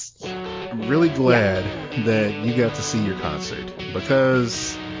really glad that you got to see your concert,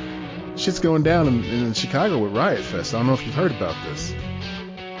 because shit's going down in Chicago with Riot Fest. I don't know if you've heard about this.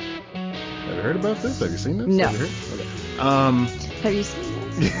 Have you heard about this? Have you seen this? No. Have you heard? Okay. Have you seen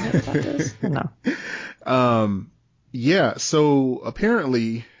this? Have you heard about this? No. Yeah, so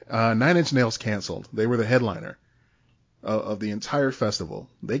apparently Nine Inch Nails canceled. They were the headliner of the entire festival.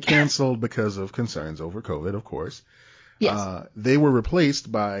 They canceled because of concerns over COVID, of course. Yes. They were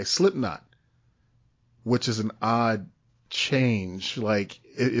replaced by Slipknot, which is an odd change. Like,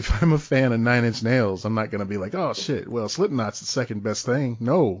 if I'm a fan of Nine Inch Nails, I'm not going to be like, oh shit, well, Slipknot's the second best thing.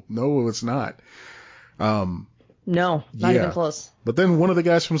 No, it's not. No, not even close. But then one of the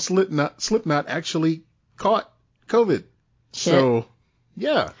guys from Slipknot actually caught COVID. Shit. So,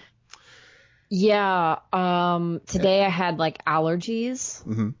 yeah. Yeah. Today I had like allergies.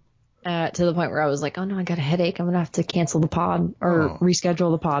 Mm-hmm. To the point where I was like, oh no, I got a headache. I'm going to have to cancel the pod or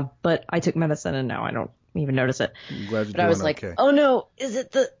reschedule the pod. But I took medicine and now I don't even notice it. I'm glad you're but I was like, okay. oh no, is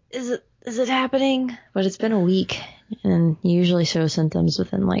it happening? But it's been a week and you usually show symptoms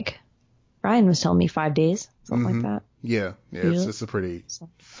within like, Ryan was telling me 5 days, something like that. Yeah. It's a pretty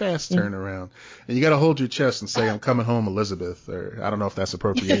fast turnaround. And you got to hold your chest and say, I'm coming home, Elizabeth, or I don't know if that's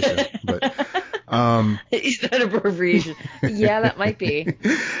appropriation, but, is that appropriation? Yeah, that might be.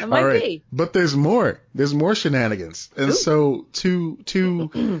 That might be. But there's more shenanigans. And so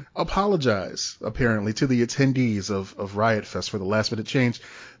to apologize, apparently, to the attendees of Riot Fest for the last minute change,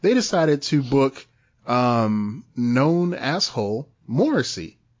 they decided to book, known asshole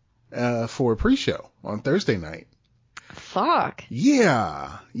Morrissey, for a pre-show on Thursday night. Fuck.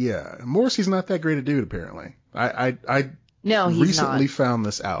 Yeah. Morrissey's not that great a dude, apparently. I no, he's recently not. found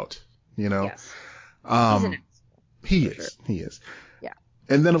this out, you know? Yes. He's an He is. Yeah.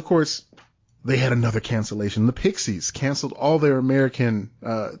 And then, of course, they had another cancellation. The Pixies canceled all their American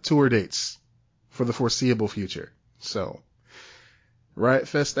tour dates for the foreseeable future. So, Riot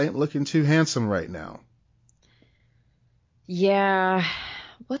Fest ain't looking too handsome right now. Yeah.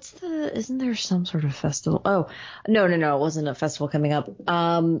 Isn't there some sort of festival? Oh, no. It wasn't a festival coming up.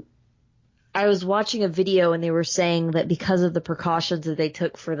 I was watching a video and they were saying that because of the precautions that they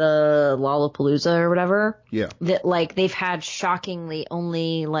took for the Lollapalooza or whatever, that like they've had shockingly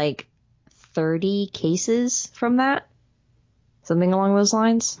only like 30 cases from that. Something along those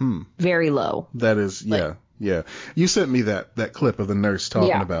lines. Very low. That is, yeah. You sent me that clip of the nurse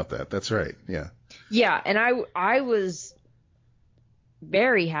talking about that. That's right. Yeah. Yeah. And I was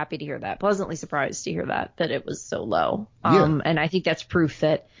very happy to hear that, pleasantly surprised to hear that it was so low. And I think that's proof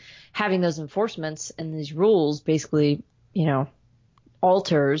that having those enforcements and these rules basically,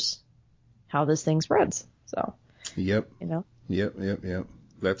 alters how this thing spreads. So, Yep.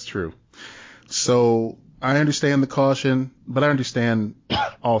 That's true. So I understand the caution, but I understand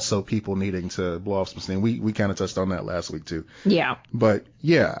also people needing to blow off some steam. We kind of touched on that last week too. Yeah. But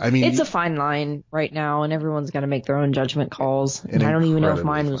yeah, I mean, it's a fine line right now and everyone's got to make their own judgment calls. And I don't even know if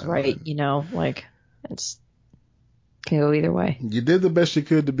mine was right. Like it's can go either way. You did the best you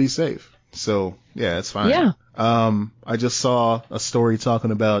could to be safe. So yeah, it's fine. Yeah. I just saw a story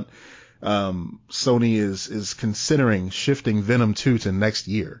talking about, Sony is considering shifting Venom 2 to next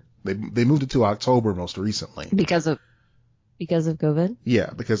year. They moved it to October most recently. Because of COVID?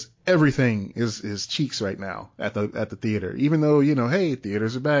 Yeah, because everything is cheeks right now at the theater. Even though, hey,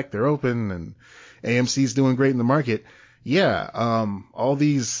 theaters are back, they're open, and AMC's doing great in the market. Yeah, all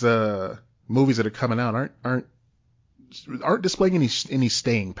these movies that are coming out aren't displaying any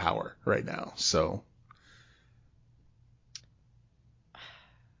staying power right now. So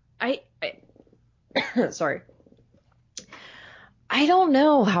I sorry. I don't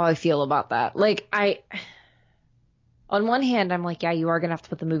know how I feel about that. Like on one hand, I'm like, yeah, you are going to have to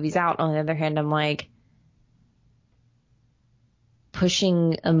put the movies out. On the other hand, I'm like,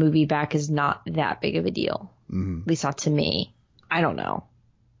 pushing a movie back is not that big of a deal. Mm-hmm. At least not to me. I don't know.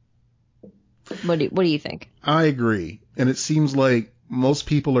 What do you think? I agree. And it seems like most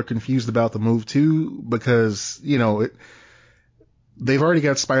people are confused about the move too, because, they've already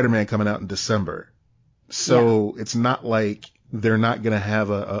got Spider-Man coming out in December. So it's not like they're not going to have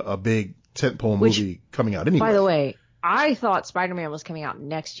a big tentpole movie coming out anyway. By the way, I thought Spider-Man was coming out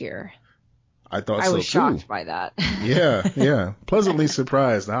next year. I thought so too. I was shocked by that. Yeah. Pleasantly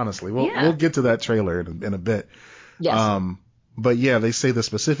surprised, honestly. We'll get to that trailer in a bit. Yes. But yeah, they say the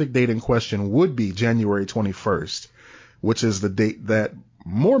specific date in question would be January 21st, which is the date that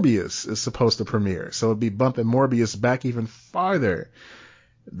Morbius is supposed to premiere. So it'd be bumping Morbius back even farther.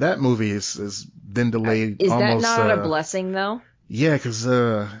 That movie has been delayed. Is almost, that not a blessing though? Yeah, because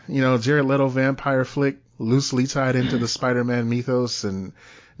Jared Leto vampire flick loosely tied into the Spider-Man mythos and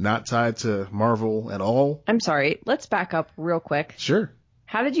not tied to Marvel at all. I'm sorry. Let's back up real quick. Sure.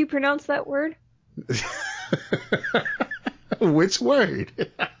 How did you pronounce that word? Which word?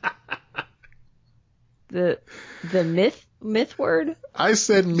 The myth word? I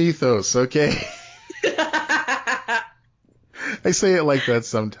said mythos, okay? I say it like that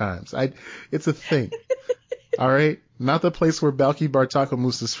sometimes. It's a thing. All right? Not the place where Balki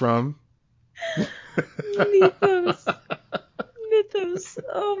Bartakamus is from. Mythos. Mythos.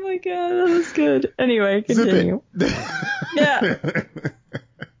 Oh my god, that was good. Anyway, continue. Yeah.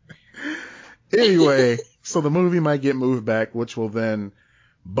 Anyway, so the movie might get moved back, which will then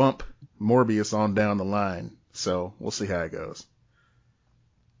bump Morbius on down the line. So we'll see how it goes.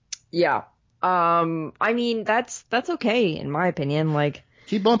 Yeah. I mean, that's okay in my opinion. Like,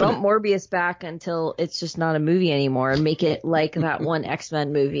 keep bumping bump Morbius back until it's just not a movie anymore, and make it like that one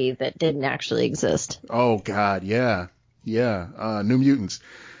X-Men movie that didn't actually exist. Oh God, yeah. New Mutants.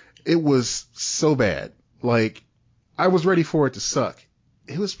 It was so bad. Like, I was ready for it to suck.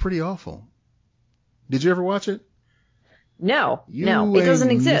 It was pretty awful. Did you ever watch it? No, it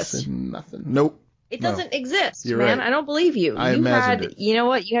doesn't exist. Nothing. Nope. It doesn't exist, You're man. right. I don't believe you. I imagined it. You know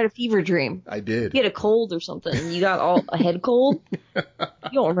what? You had a fever dream. I did. You had a cold or something. You got a head cold. You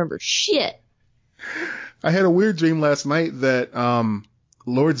don't remember shit. I had a weird dream last night that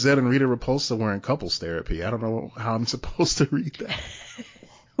Lord Zed and Rita Repulsa were in couples therapy. I don't know how I'm supposed to read that.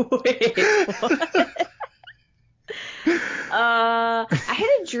 Wait, what? I had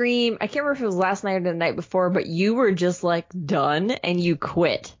a dream. I can't remember if it was last night or the night before, but you were just like done and you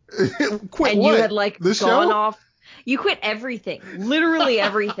quit. Quit and what? You had like the gone show? off. You quit everything, literally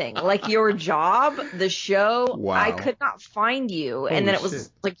everything, like your job, the show. Wow. I could not find you, Holy and then it was shit.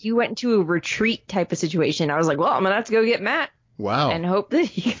 like you went into a retreat type of situation. I was like, well, I'm gonna have to go get Matt. Wow. And hope that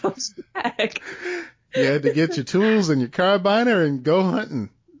he comes back. You had to get your tools and your carbiner and go hunting.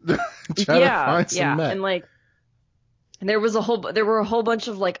 Try to find some Matt. And like there were a whole bunch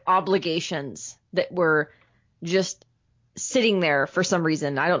of like obligations that were just sitting there for some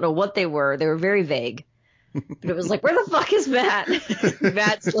reason. I don't know what they were. They were very vague. But it was like, where the fuck is Matt?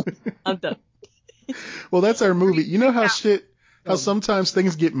 Matt's like, I'm done. Well, that's our movie. You know how sometimes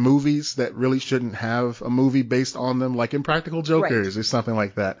things get movies that really shouldn't have a movie based on them, like Impractical Jokers or something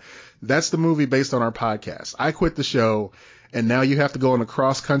like that. That's the movie based on our podcast. I quit the show, and now you have to go on a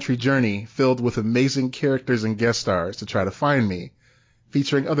cross-country journey filled with amazing characters and guest stars to try to find me,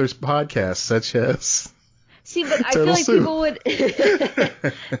 featuring other podcasts such as... See, but I feel like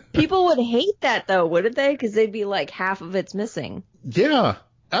people would hate that though, wouldn't they? Because they'd be like, half of it's missing. Yeah,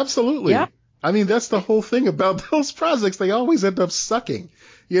 absolutely. Yeah. I mean, that's the whole thing about those projects. They always end up sucking,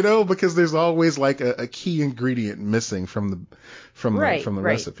 because there's always like a key ingredient missing from the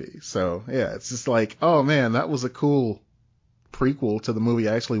recipe. So yeah, it's just like, oh man, that was a cool prequel to the movie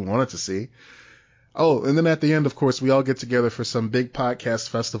I actually wanted to see. Oh, and then at the end, of course, we all get together for some big podcast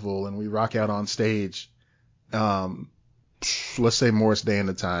festival and we rock out on stage. Let's say Morris Day and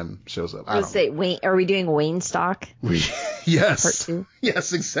the Time shows up. Let's say Wayne. Are we doing Wayne Stock? Yes. Part 2?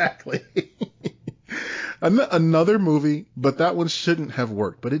 Yes, exactly. Another movie, but that one shouldn't have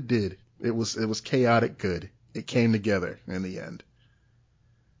worked, but it did. It was chaotic good. It came together in the end.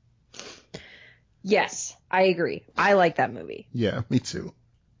 Yes, I agree. I like that movie. Yeah, me too.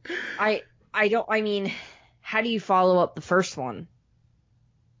 I mean, how do you follow up the first one?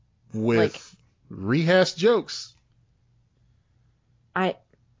 With rehashed jokes. I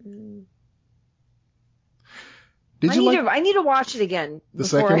need to watch it again. The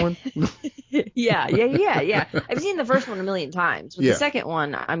second one? Yeah. I've seen the first one a million times. With the second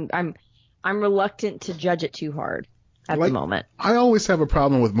one, I'm reluctant to judge it too hard at the moment. I always have a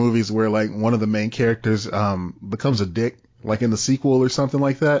problem with movies where like one of the main characters becomes a dick, like in the sequel or something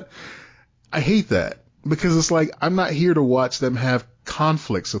like that. I hate that because it's like I'm not here to watch them have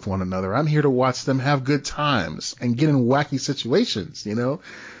conflicts with one another. I'm here to watch them have good times and get in wacky situations,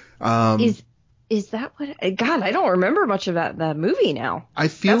 Is that what? God, I don't remember much of that movie now. I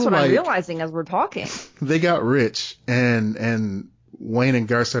feel that's what like I'm realizing as we're talking. They got rich and Wayne and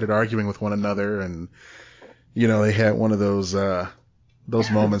Gar started arguing with one another, and they had one of those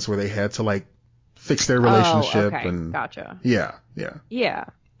moments where they had to like fix their relationship. Oh, okay. And gotcha. Yeah.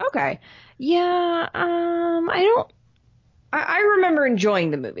 Okay. Yeah. I remember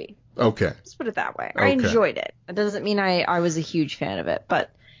enjoying the movie. Okay. Let's put it that way. Okay. I enjoyed it. It doesn't mean I was a huge fan of it, but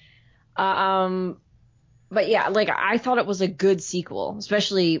yeah, like I thought it was a good sequel,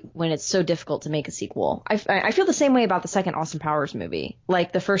 especially when it's so difficult to make a sequel. I feel the same way about the second Austin Powers movie.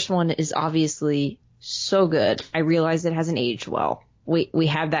 Like the first one is obviously so good. I realize it hasn't aged well. We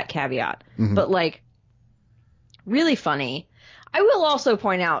have that caveat, but like Really funny. I will also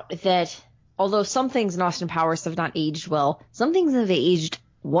point out that although some things in Austin Powers have not aged well, some things have aged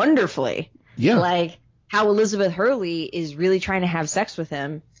wonderfully. Yeah. Like how Elizabeth Hurley is really trying to have sex with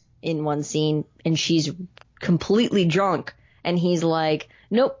him in one scene, and she's completely drunk, and he's like,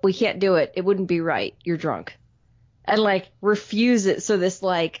 nope, we can't do it. It wouldn't be right. You're drunk. And like refuse it. So this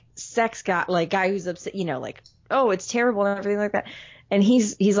like sex guy, like guy who's upset, you know, like, oh, it's terrible and everything like that. And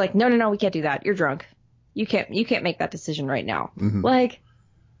he's like, no, we can't do that. You're drunk. You can't make that decision right now. Mm-hmm. Like,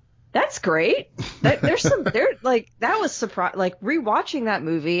 that's great. That was surprise. Like rewatching that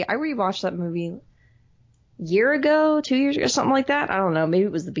movie. I rewatched that movie year ago, 2 years ago, something like that. I don't know. Maybe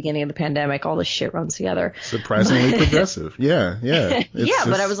it was the beginning of the pandemic. All this shit runs together. Surprisingly progressive. Yeah.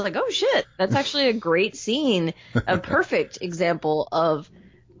 But I was like, oh shit, that's actually a great scene, a perfect example of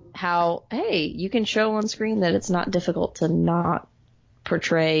how, hey, you can show on screen that it's not difficult to not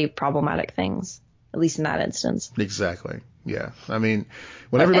portray problematic things, at least in that instance. Exactly. Yeah. I mean,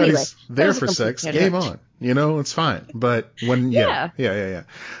 when everybody's there for sex, game on. You know, it's fine. But when, yeah.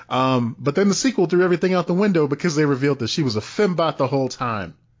 But then the sequel threw everything out the window because they revealed that she was a fembot the whole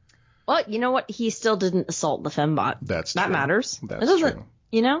time. Well, you know what? He still didn't assault the fembot. That true. Matters. That's true.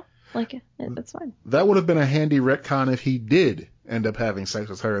 You know, like, that's fine. That would have been a handy retcon if he did end up having sex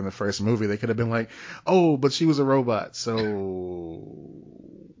with her in the first movie. They could have been like, oh, but she was a robot, so.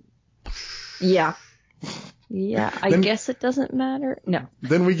 Yeah. Yeah, I guess it doesn't matter. No.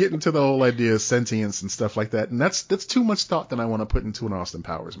 Then we get into the whole idea of sentience and stuff like that, and that's too much thought that I want to put into an Austin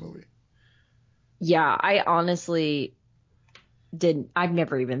Powers movie. Yeah, I honestly didn't. I've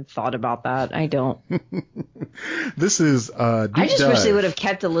never even thought about that. I don't. This is deep I just dive. wish they would have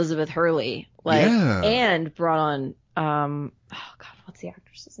kept Elizabeth Hurley, and brought on oh god, what's the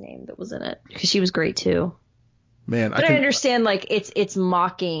actress's name that was in it? Because she was great too. Man, but I understand like it's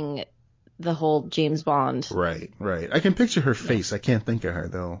mocking the whole James Bond. Right. I can picture her face. I can't think of her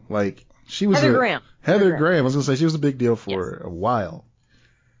though. Like she was Heather Graham. Heather Graham. I was gonna say she was a big deal for a while.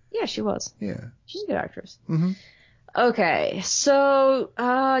 Yeah, she was. Yeah. She's a good actress. Mm-hmm. Okay, so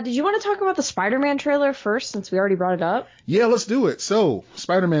did you want to talk about the Spider-Man trailer first, since we already brought it up? Yeah, let's do it. So,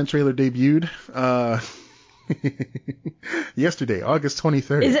 Spider-Man trailer debuted yesterday, August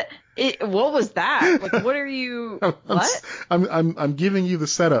 23rd. Is it? What was that? Like, what are you? What? I'm giving you the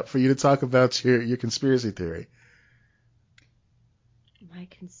setup for you to talk about your conspiracy theory. My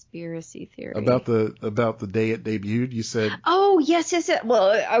conspiracy theory about the day it debuted. You said, oh yes.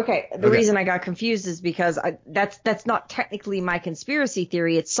 Well, okay. The reason I got confused is because that's not technically my conspiracy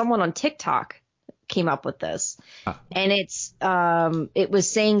theory. It's someone on TikTok came up with this, and it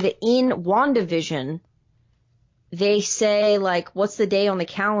was saying that in WandaVision they say like, what's the day on the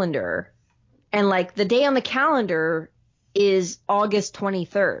calendar, and like the day on the calendar is August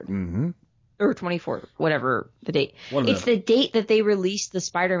 23rd. Mm-hmm. Or 24th, whatever the date. It's the date that they released the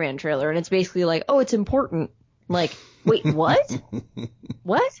Spider-Man trailer, and it's basically like, oh, it's important. Like, wait, what?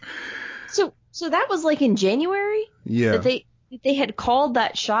 What? So that was like in January? Yeah. That they had called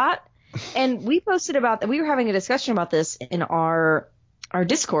that shot, and we posted about that. We were having a discussion about this in our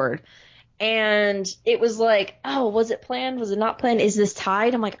Discord, and it was like, oh, was it planned? Was it not planned? Is this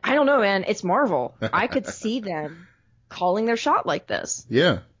tied? I'm like, I don't know, man. It's Marvel. I could see them calling their shot like this.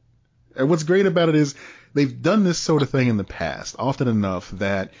 Yeah. And what's great about it is they've done this sort of thing in the past often enough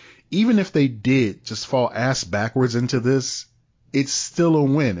that even if they did just fall ass backwards into this, it's still a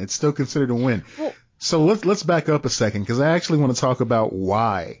win. It's still considered a win. Well, so let's back up a second, because I actually want to talk about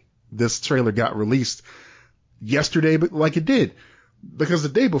why this trailer got released yesterday, but like it did. Because the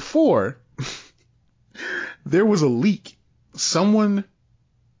day before, there was a leak. Someone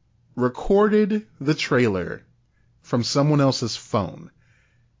recorded the trailer from someone else's phone.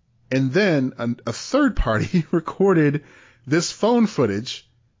 And then a third party recorded this phone footage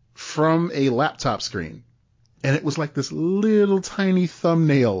from a laptop screen. And it was like this little tiny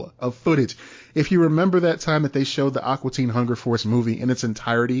thumbnail of footage. If you remember that time that they showed the Aqua Teen Hunger Force movie in its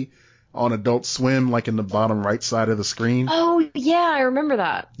entirety on Adult Swim, like in the bottom right side of the screen. Oh, yeah, I remember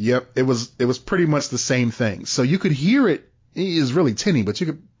that. Yep, it was pretty much the same thing. So you could hear it. It is really tinny, but you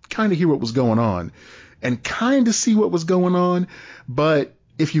could kind of hear what was going on and kind of see what was going on. But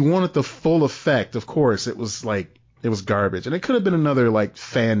if you wanted the full effect, of course, it was garbage. And it could have been another like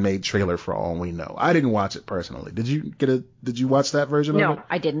fan made trailer for all we know. I didn't watch it personally. Did you watch that version of it? No,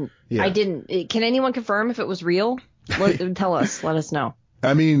 I didn't. Yeah. I didn't. Can anyone confirm if it was real? Tell us. Let us know.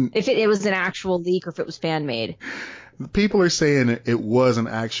 I mean, if it was an actual leak or if it was fan made. People are saying it was an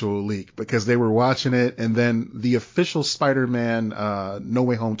actual leak because they were watching it, and then the official Spider-Man No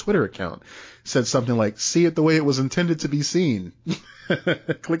Way Home Twitter account said something like, "See it the way it was intended to be seen."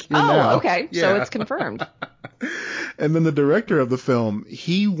 Click here Oh, now. okay. Yeah. So it's confirmed. And then the director of the film,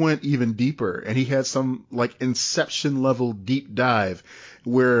 he went even deeper, and he had some like Inception level deep dive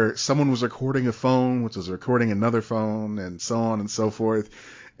where someone was recording a phone, which was recording another phone, and so on and so forth.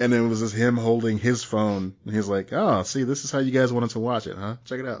 And it was just him holding his phone. And he's like, "Oh, see, this is how you guys wanted to watch it, huh?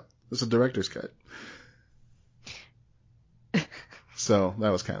 Check it out. This is a director's cut." So that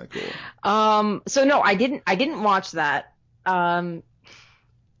was kind of cool. So no, I didn't watch that.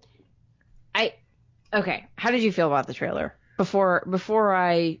 Okay. How did you feel about the trailer before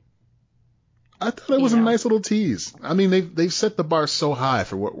I thought it was a nice little tease. I mean, they've set the bar so high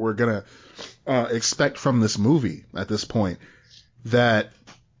for what we're gonna expect from this movie at this point that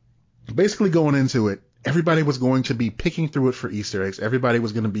basically going into it, everybody was going to be picking through it for Easter eggs. Everybody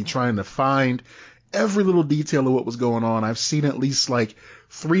was going to be trying to find every little detail of what was going on. I've seen at least like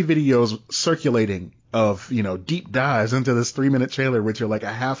 3 videos circulating of, deep dives into this 3-minute trailer, which are like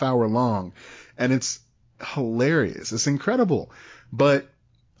a half hour long. And it's hilarious. It's incredible. But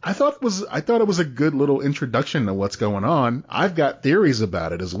I thought it was a good little introduction to what's going on. I've got theories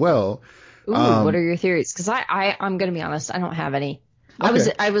about it as well. Ooh, what are your theories? Because I'm going to be honest, I don't have any.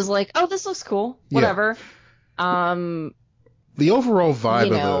 Okay. I was like, oh, this looks cool. Whatever. Yeah. The overall vibe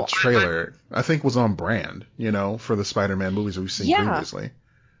of the trailer, I think, was on brand, for the Spider-Man movies we've seen previously.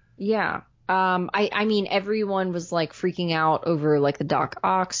 Yeah. I mean, everyone was like freaking out over like the Doc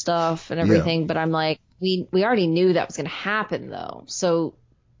Ock stuff and everything, but I'm like, we already knew that was going to happen though. So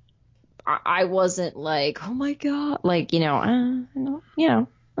I wasn't like, oh my God, like, it's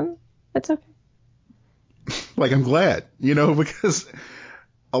okay. Like, I'm glad, because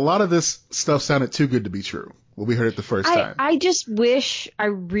a lot of this stuff sounded too good to be true when we heard it the first time. I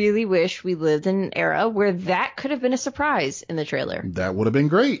really wish we lived in an era where that could have been a surprise in the trailer. That would have been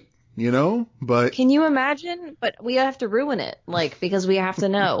great, but. Can you imagine? But we have to ruin it, because we have to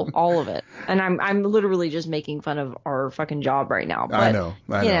know all of it. And I'm literally just making fun of our fucking job right now. But, I know.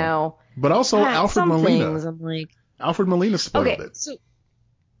 You know. But also Alfred Molina. Things I'm like. Alfred Molina spoiled it. So,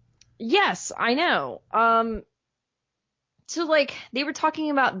 yes, I know. So, they were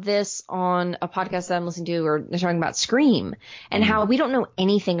talking about this on a podcast that I'm listening to, or they're talking about Scream, and how we don't know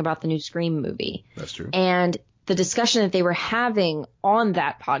anything about the new Scream movie. That's true. And the discussion that they were having on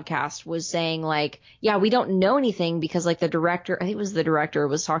that podcast was saying, yeah, we don't know anything because, the director, I think it was the director,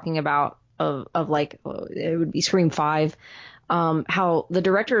 was talking about, it would be Scream 5, how the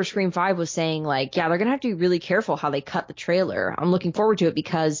director of Scream 5 was saying, yeah, they're going to have to be really careful how they cut the trailer. I'm looking forward to it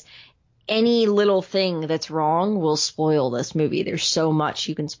because any little thing that's wrong will spoil this movie. There's so much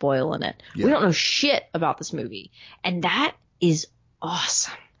you can spoil in it. Yeah. We don't know shit about this movie. And that is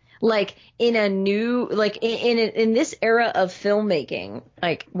awesome. In a new, in this era of filmmaking,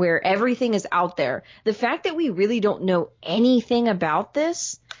 where everything is out there, the fact that we really don't know anything about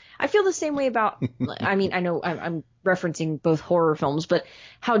this, I feel the same way about, I mean, I know I'm referencing both horror films, but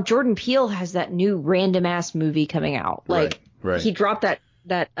how Jordan Peele has that new random ass movie coming out. Right. He dropped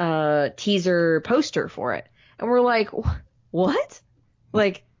that teaser poster for it, and we're like, what?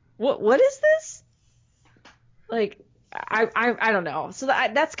 What is this? I don't know. So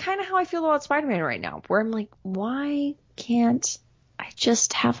that's kind of how I feel about Spider-Man right now, where I'm like, why can't I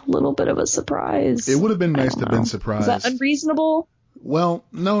just have a little bit of a surprise? It would have been nice to have been surprised. Is that unreasonable? Well,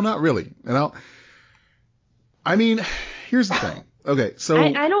 no, not really. And I mean, here's the thing. Okay, so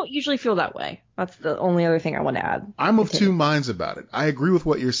I don't usually feel that way. That's the only other thing I want to add. I'm of two minds about it. I agree with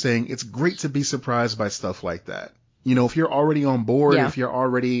what you're saying. It's great to be surprised by stuff like that. If you're already on board, if you're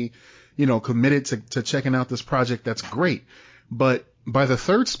already, committed to checking out this project, that's great. But by the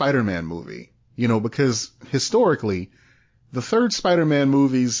third Spider-Man movie, because historically, the third Spider-Man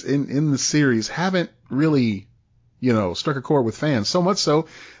movies in the series haven't really, struck a chord with fans. So much so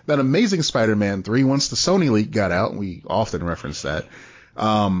that Amazing Spider-Man 3, once the Sony leak got out, and we often reference that,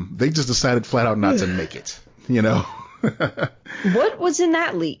 they just decided flat out not to make it, What was in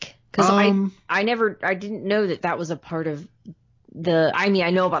that leak? Because I didn't know that was a part of I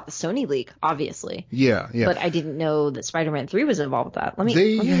know about the Sony leak, obviously. Yeah. But I didn't know that Spider-Man 3 was involved with that. Let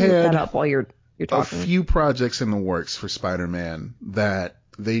me look that up while you're talking. A few projects in the works for Spider-Man that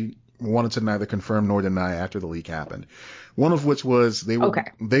they wanted to neither confirm nor deny after the leak happened. One of which was they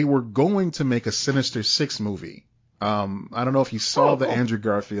were going to make a Sinister Six movie. I don't know if you saw the Andrew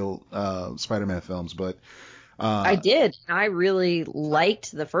Garfield Spider-Man films, but I did. I really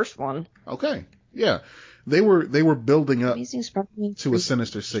liked the first one. Okay. Yeah. They were building up to a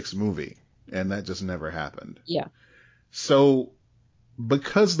Sinister Six movie, and that just never happened. Yeah. So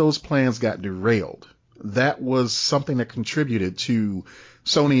because those plans got derailed, that was something that contributed to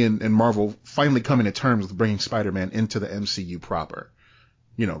Sony and Marvel finally coming to terms with bringing Spider-Man into the MCU proper.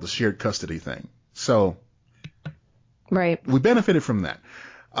 You know, the shared custody thing. So, right. We benefited from that.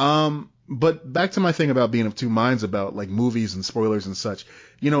 But back to my thing about being of two minds about like movies and spoilers and such.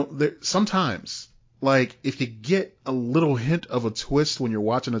 You know, sometimes, like, if you get a little hint of a twist when you're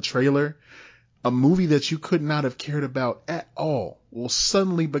watching a trailer, a movie that you could not have cared about at all will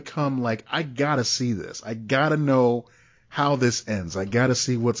suddenly become like, I gotta see this. I gotta know how this ends. I gotta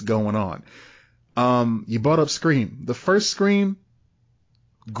see what's going on. You brought up Scream. The first Scream,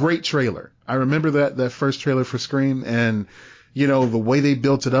 great trailer. I remember that first trailer for Scream, and, you know, the way they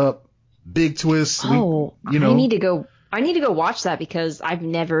built it up, big twists. Oh, I need to go watch that because I've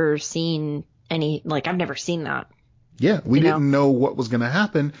never seen I've never seen that. Yeah, we didn't know what was going to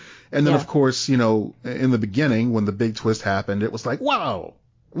happen. And then, of course, you know, in the beginning, when the big twist happened, it was like, wow,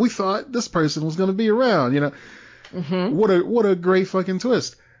 we thought this person was going to be around, you know. Mm-hmm. What a great fucking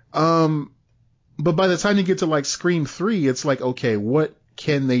twist. But by the time you get to like Scream 3, it's like, okay, what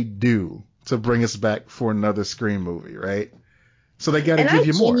can they do to bring us back for another Scream movie, right? So they got to give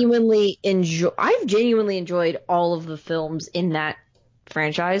you more. I've genuinely enjoyed all of the films in that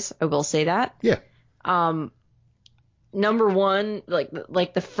franchise. I will say that. Yeah. Number one,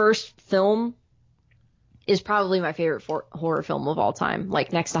 like the first film is probably my favorite horror film of all time,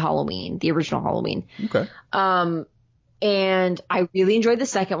 like next to Halloween, the original Halloween. Okay. And I really enjoyed the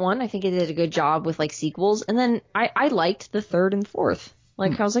second one. I think it did a good job with like sequels. And then I liked the third and fourth.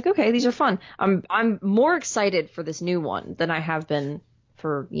 Like I was like, okay, these are fun. I'm more excited for this new one than I have been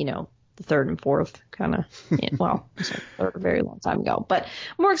for, you know, the third and fourth kind of, well, third a very long time ago, but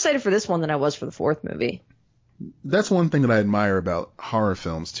I'm more excited for this one than I was for the fourth movie. That's one thing that I admire about horror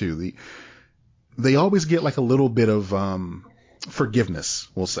films too. They always get like a little bit of forgiveness,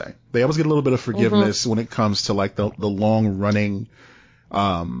 we'll say. They always get a little bit of forgiveness when it comes to like the long running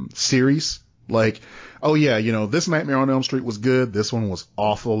series. Like, oh yeah, you know, this Nightmare on Elm Street was good. This one was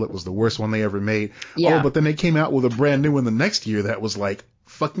awful. It was the worst one they ever made. Yeah. Oh, but then they came out with a brand new one the next year that was like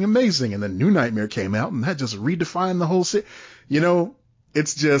fucking amazing. And then New Nightmare came out and that just redefined the whole You know,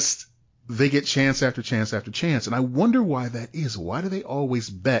 it's just, they get chance after chance after chance. And I wonder why that is. Why do they always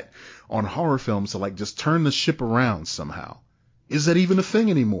bet on horror films to like just turn the ship around somehow? Is that even a thing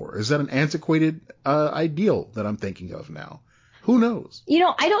anymore? Is that an antiquated ideal that I'm thinking of now? Who knows? You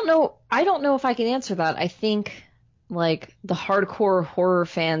know, I don't know if I can answer that. I think like the hardcore horror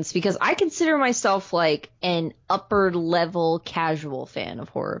fans, because I consider myself like an upper level casual fan of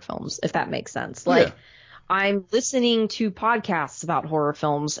horror films, if that makes sense. Like, Yeah. I'm listening to podcasts about horror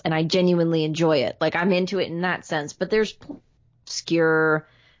films and I genuinely enjoy it. Like, I'm into it in that sense, but there's obscure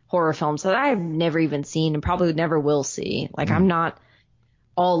horror films that I've never even seen and probably never will see. Like, I'm not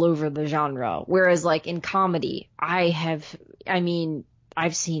all over the genre. Whereas like in comedy, I've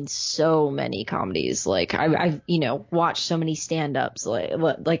seen so many comedies. Like I've you know, watched so many stand-ups.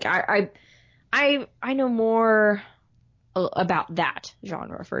 Like I know more about that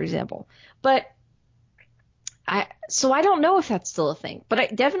genre, for example. But so I don't know if that's still a thing, but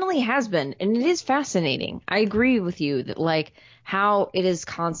it definitely has been, and it is fascinating. I agree with you that like how it is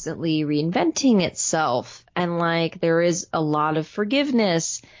constantly reinventing itself, and like there is a lot of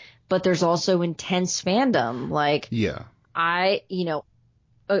forgiveness, but there's also intense fandom. Like, Yeah. you know,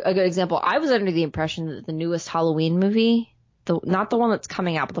 a good example. I was under the impression that the newest Halloween movie, not the one that's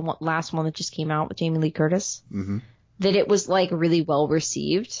coming out, but the last one that just came out with Jamie Lee Curtis, that it was like really well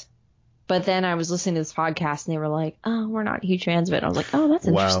received. But then I was listening to this podcast and they were like, oh, we're not huge fans of it. And I was like, oh, that's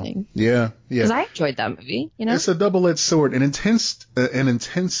interesting. Yeah. Because I enjoyed that movie, you know? It's a double-edged sword. An intense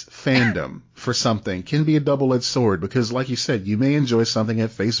fandom for something can be a double-edged sword because, like you said, you may enjoy something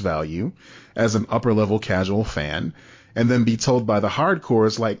at face value as an upper-level casual fan and then be told by the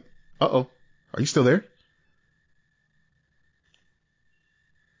hardcores like, uh-oh, are you still there?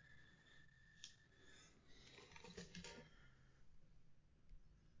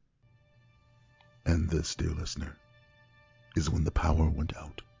 And this, dear listener, is when the power went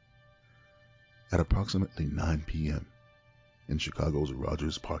out. At approximately 9 p.m. in Chicago's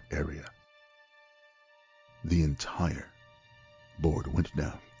Rogers Park area, the entire board went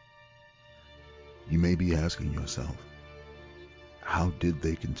down. You may be asking yourself, how did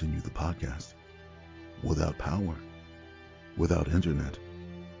they continue the podcast without power, without internet?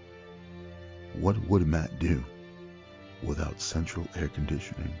 What would Matt do without central air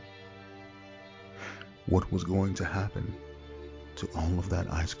conditioning? What was going to happen to all of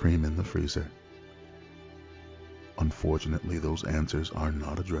that ice cream in the freezer? Unfortunately, those answers are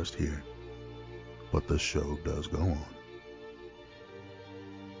not addressed here, but the show does go on.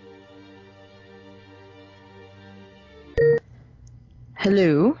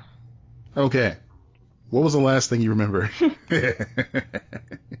 Hello. Okay. What was the last thing you remember?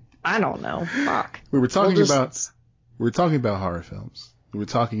 I don't know. Fuck. We were talking about horror films. We were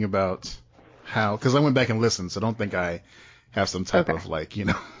talking about how, because I went back and listened, so don't think I have some type of like, you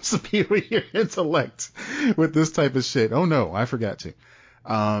know, superior intellect with this type of shit. Oh no, I forgot to.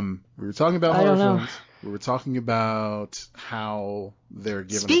 We were talking about horror films. We were talking about how they're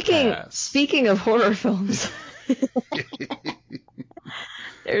given a pass. Speaking of horror films,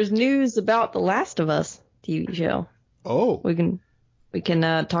 there's news about The Last of Us TV show. Oh, we can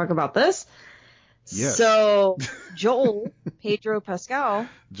talk about this. Yes. So Pedro Pascal,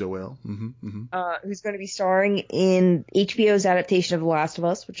 who's going to be starring in HBO's adaptation of The Last of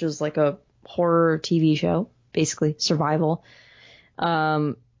Us, which is like a horror TV show, basically survival,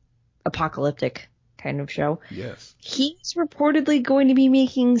 apocalyptic kind of show. Yes. He's reportedly going to be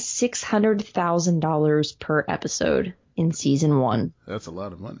making $600,000 per episode in season 1. That's a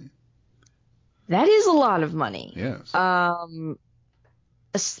lot of money. That is a lot of money. Yes.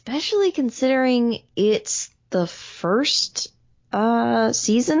 Especially considering it's the first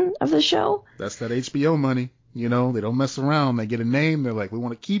season of the show. That's that HBO money. You know, they don't mess around. They get a name. They're like, we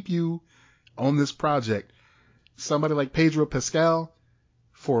want to keep you on this project. Somebody like Pedro Pascal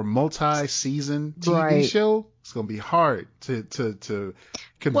for a multi-season TV show, it's going to be hard to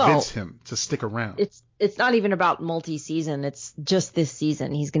convince him to stick around. It's not even about multi-season. It's just this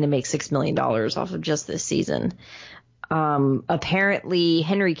season. He's going to make $6 million off of just this season. Apparently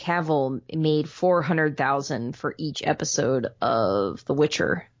Henry Cavill made $400,000 for each episode of The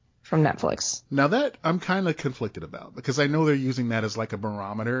Witcher from Netflix. Now that I'm kind of conflicted about, because I know they're using that as like a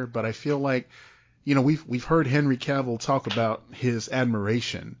barometer, but I feel like, you know, we've heard Henry Cavill talk about his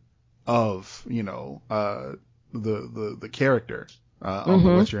admiration of, you know, the character on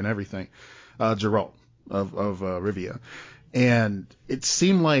The Witcher and everything, Geralt of Rivia, and it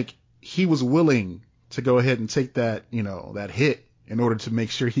seemed like he was willing to go ahead and take that, you know, that hit in order to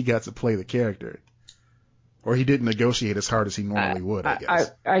make sure he got to play the character. Or he didn't negotiate as hard as he normally would, I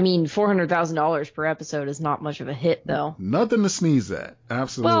guess. I mean, $400,000 per episode is not much of a hit, though. Nothing to sneeze at.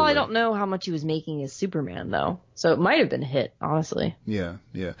 Absolutely. Well, I don't know how much he was making as Superman, though. So it might have been a hit, honestly. Yeah,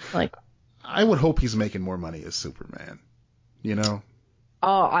 yeah. Like, I would hope he's making more money as Superman. You know?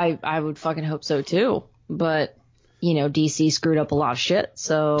 Oh, I would fucking hope so, too. But, you know, DC screwed up a lot of shit,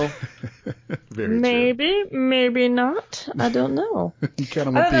 so maybe not. I don't know. You kind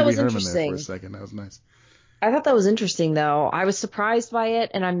of went Pee Wee Herman there for a second. That was nice. I thought that was interesting, though. I was surprised by it,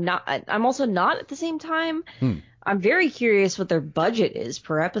 and I'm also not at the same time. I'm very curious what their budget is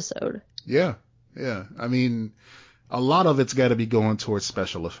per episode. Yeah, yeah. I mean, a lot of it's got to be going towards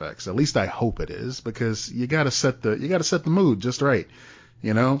special effects. At least I hope it is, because you got to set the mood just right.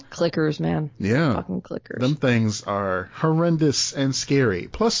 You know? Clickers, man. Yeah. Fucking clickers. Them things are horrendous and scary.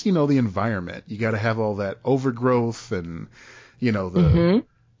 Plus, you know, the environment. You got to have all that overgrowth and, you know, the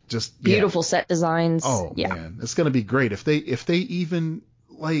just beautiful set designs. Oh, yeah. Man. It's going to be great. If they even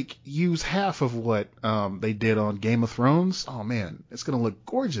like use half of what they did on Game of Thrones, oh man, it's going to look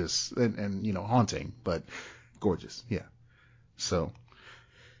gorgeous and, you know, haunting, but gorgeous. Yeah. So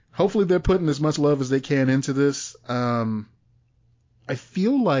hopefully they're putting as much love as they can into this. I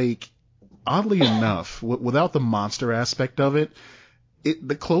feel like, oddly enough, without the monster aspect of it,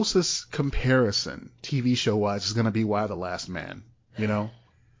 the closest comparison TV show wise is going to be Y: The Last Man, you know?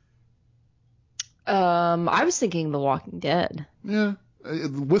 I was thinking The Walking Dead. Yeah.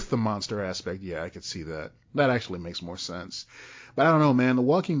 With the monster aspect, yeah, I could see that. That actually makes more sense. But I don't know, man. The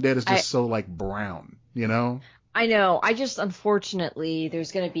Walking Dead is just so like brown, you know? I know. Unfortunately,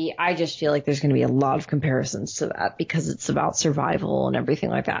 I just feel like there's going to be a lot of comparisons to that because it's about survival and everything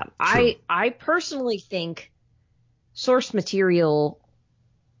like that. True. I personally think source material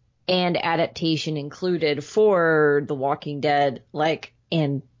and adaptation included for The Walking Dead, like,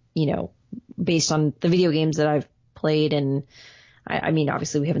 and, you know, based on the video games that I've played, and I mean,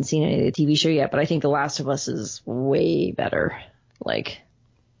 obviously we haven't seen any of the TV show yet, but I think The Last of Us is way better. Like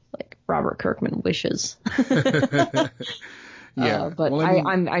Robert Kirkman wishes. Yeah. But well,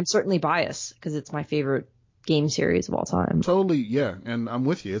 I'm certainly biased because it's my favorite game series of all time. Totally. Yeah. And I'm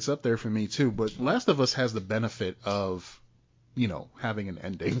with you. It's up there for me too. But Last of Us has the benefit of, you know, having an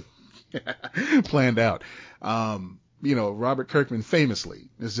ending planned out. You know, Robert Kirkman famously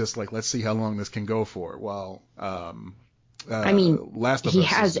is just like, let's see how long this can go for. While, I mean, Last of Us he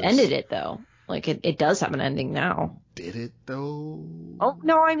has ended it though. Like it does have an ending now. Did it though? Oh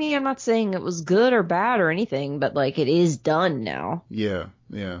no, I mean I'm not saying it was good or bad or anything, but like it is done now. Yeah,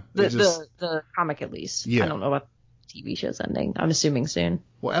 yeah. The comic at least. Yeah. I don't know about TV show's ending. I'm assuming soon.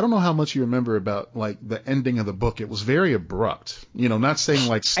 Well, I don't know how much you remember about like the ending of the book. It was very abrupt. Not saying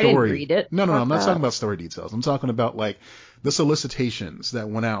like story. I didn't read it. No, I'm not talking about story details. I'm talking about like the solicitations that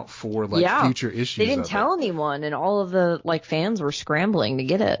went out for like future issues. They didn't tell anyone, and all of the like fans were scrambling to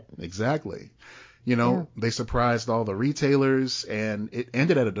get it. Exactly. They surprised all the retailers, and it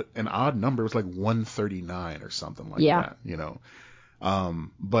ended at an odd number. It was like 139 or something like that.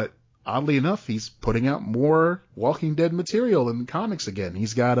 But oddly enough, he's putting out more Walking Dead material in comics again.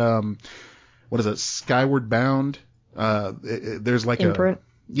 He's got what is it, Skyward Bound? There's like imprint.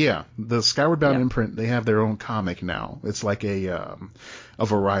 The Skyward Bound imprint. They have their own comic now. It's like a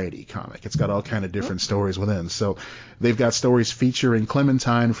variety comic. It's got all kind of different stories within. So they've got stories featuring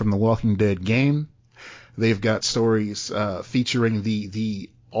Clementine from the Walking Dead game. They've got stories featuring the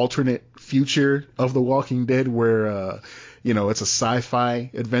alternate future of the Walking Dead, where it's a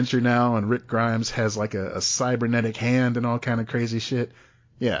sci-fi adventure now, and Rick Grimes has like a cybernetic hand and all kind of crazy shit.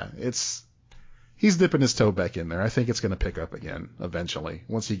 Yeah, he's dipping his toe back in there. I think it's going to pick up again eventually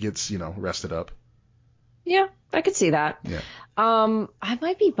once he gets, rested up. Yeah, I could see that. Yeah. I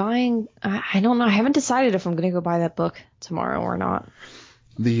might be buying, I don't know. I haven't decided if I'm going to go buy that book tomorrow or not.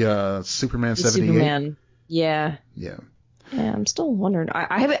 The Superman 78? Superman. Yeah. Yeah. Yeah, I'm still wondering.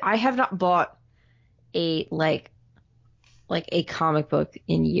 I have not bought a like a comic book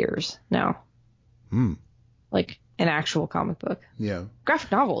in years now. Like an actual comic book. Yeah.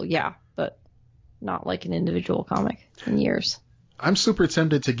 Graphic novel, yeah, but not like an individual comic in years. I'm super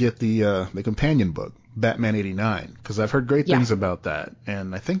tempted to get the companion book, Batman 89, because I've heard great things about that,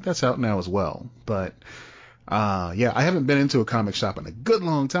 and I think that's out now as well. But I haven't been into a comic shop in a good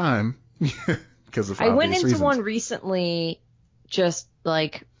long time because of obvious reasons. I went into one recently, just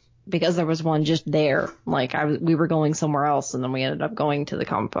like because there was one just there. Like we were going somewhere else, and then we ended up going to the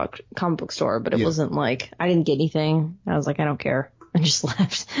comic book store. But it wasn't like I didn't get anything. I was like, I don't care. I just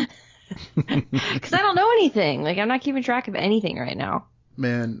left. Because I don't know anything. Like, I'm not keeping track of anything right now.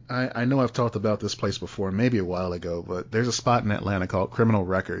 Man, I know I've talked about this place before, maybe a while ago, but there's a spot in Atlanta called Criminal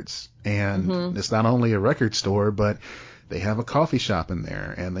Records. And it's not only a record store, but they have a coffee shop in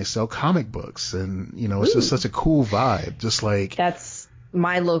there, and they sell comic books. And, it's just such a cool vibe. Just like... That's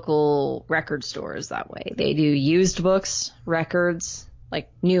my local record store is that way. They do used books, records, like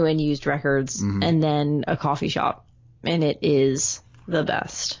new and used records, and then a coffee shop. And it is the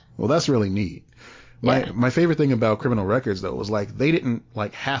best. Well, that's really neat. My favorite thing about Criminal Records, though, was like they didn't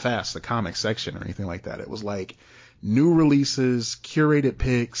like half-ass the comic section or anything like that. It was like new releases, curated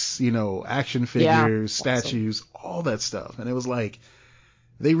picks, action figures, statues, all that stuff. And it was like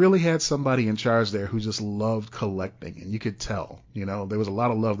they really had somebody in charge there who just loved collecting, and you could tell, there was a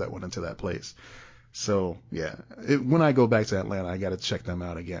lot of love that went into that place. So, yeah, when I go back to Atlanta, I got to check them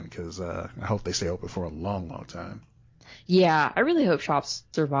out again because I hope they stay open for a long, long time. Yeah, I really hope shops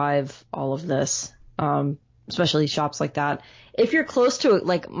survive all of this, especially shops like that. If you're close to it,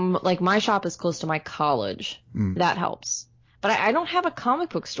 like my shop is close to my college, that helps. But I don't have a comic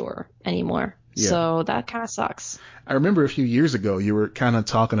book store anymore, so that kind of sucks. I remember a few years ago you were kind of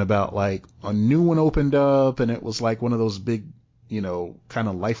talking about like a new one opened up, and it was like one of those big, kind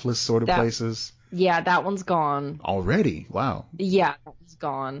of lifeless sort of places. Yeah, that one's gone. Already? Wow. Yeah, that one's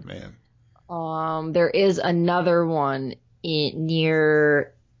gone. Man. There is another one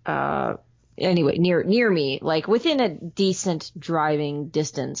near me, like within a decent driving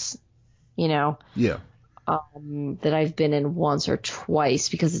distance, Yeah. That I've been in once or twice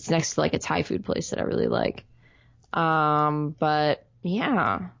because it's next to like a Thai food place that I really like. But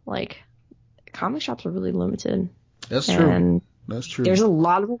yeah, like comic shops are really limited. That's true. That's true. There's a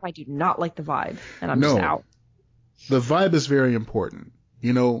lot of them. I do not like the vibe, and I'm just out. The vibe is very important.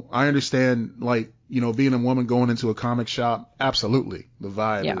 I understand, like, being a woman going into a comic shop, absolutely. The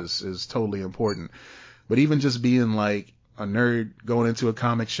vibe is totally important. But even just being, like, a nerd going into a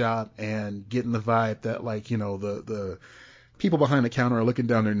comic shop and getting the vibe that, like, the people behind the counter are looking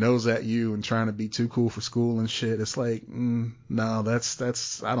down their nose at you and trying to be too cool for school and shit. It's like, no,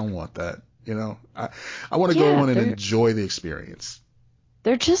 that's I don't want that. I want to go on and enjoy the experience.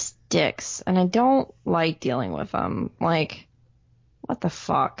 They're just dicks, and I don't like dealing with them. Like... What the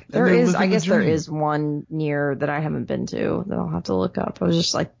fuck? There is one near that I haven't been to that I'll have to look up. I was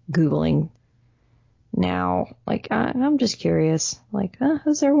just like Googling now. Like, I'm just curious. Like,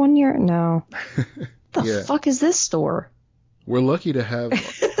 is there one near? No. What the fuck is this store? We're lucky to have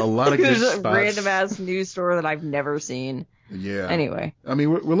a lot of good spots. There's a random ass news store that I've never seen. Yeah. Anyway. I mean,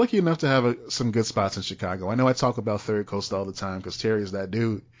 we're lucky enough to have some good spots in Chicago. I know I talk about Third Coast all the time because Terry is that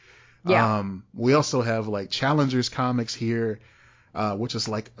dude. Yeah. We also have like Challengers Comics here. which is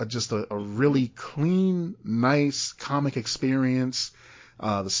like just a really clean, nice comic experience.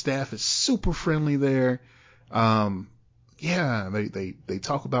 The staff is super friendly there. Yeah, they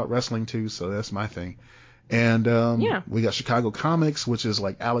talk about wrestling too, so that's my thing. And we got Chicago Comics, which is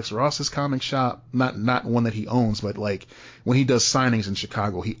like Alex Ross's comic shop, not one that he owns, but like when he does signings in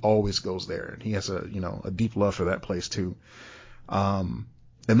Chicago, he always goes there, and he has a deep love for that place too. And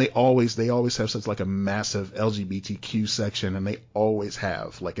they always have such like a massive LGBTQ section, and they always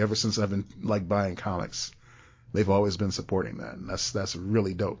have, like, ever since I've been like buying comics, they've always been supporting that, and that's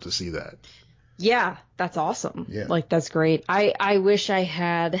really dope to see that. Yeah, that's awesome. Yeah. Like, that's great. I wish I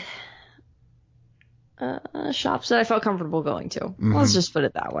had shops that I felt comfortable going to. Mm-hmm. Let's just put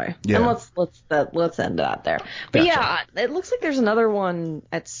it that way. Yeah. And let's end that there. But Gotcha. yeah, it looks like there's another one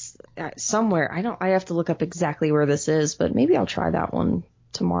at somewhere. I have to look up exactly where this is, but maybe I'll try that one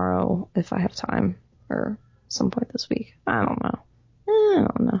tomorrow if I have time, or some point this week. I don't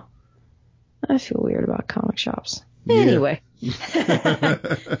know. I feel weird about comic shops. Yeah. Anyway.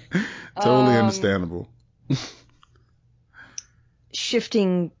 Totally understandable.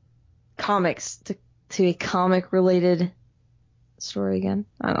 Shifting comics to a comic related story again.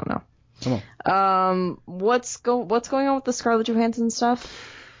 I don't know. Come on. What's going on with the Scarlett Johansson stuff?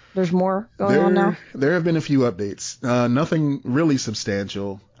 There's more going on now. There have been a few updates. Nothing really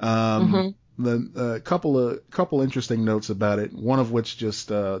substantial. The couple interesting notes about it. One of which just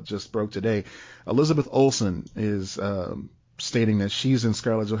broke today. Elizabeth Olsen is stating that she's in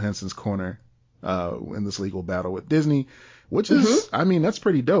Scarlett Johansson's corner in this legal battle with Disney, which is, I mean, that's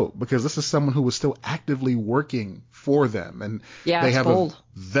pretty dope, because this is someone who was still actively working for them, and they have a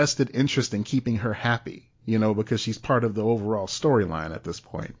vested interest in keeping her happy, because she's part of the overall storyline at this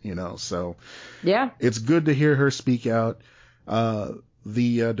point, so yeah, it's good to hear her speak out.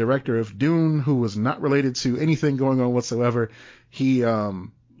 The director of Dune, who was not related to anything going on whatsoever, he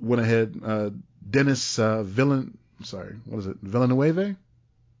went ahead, Denis Villeneuve.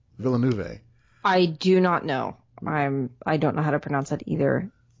 I do not know. I don't know how to pronounce that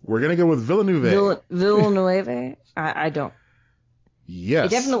either. We're gonna go with Villeneuve. Villeneuve? I don't. Yes. It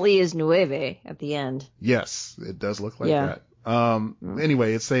definitely is Nueve at the end. Yes, it does look like that.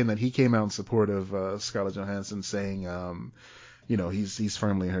 Anyway, it's saying that he came out in support of Scarlett Johansson, saying, he's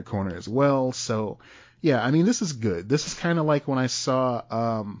firmly in her corner as well. So, yeah, I mean, this is good. This is kind of like when I saw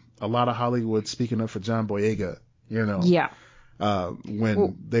a lot of Hollywood speaking up for John Boyega, Yeah.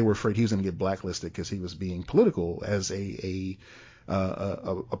 When they were afraid he was going to get blacklisted because he was being political as a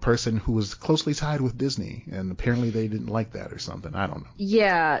person who was closely tied with Disney, and apparently they didn't like that or something. I don't know.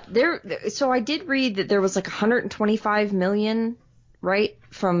 Yeah, so I did read that there was like 125 million, right,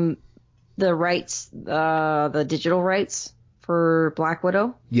 from the rights, the digital rights for Black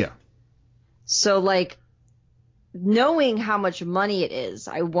Widow. Yeah. So, like, knowing how much money it is,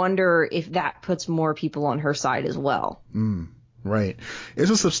 I wonder if that puts more people on her side as well. Right. It's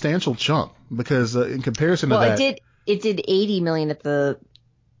a substantial chunk, because in comparison to that, it did 80 million at the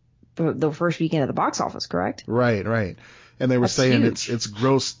first weekend at the box office, correct? Right. And they were saying huge. it's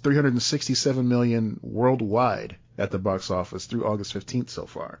grossed 367 million worldwide at the box office through August 15th so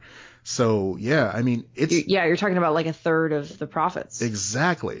far. So, yeah, I mean, you're talking about like a third of the profits.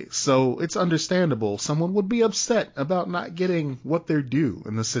 Exactly. So it's understandable someone would be upset about not getting what they're due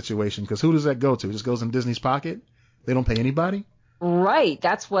in this situation, because who does that go to? It just goes in Disney's pocket? They don't pay anybody? Right.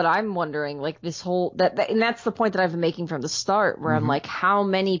 That's what I'm wondering. Like, this whole and that's the point that I've been making from the start, where I'm like, how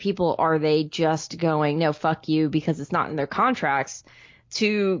many people are they just going, no, fuck you, because it's not in their contracts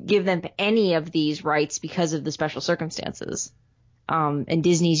to give them any of these rights because of the special circumstances. And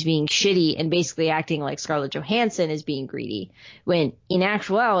Disney's being shitty and basically acting like Scarlett Johansson is being greedy, when in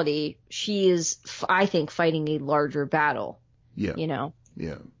actuality she is, I think, fighting a larger battle. Yeah.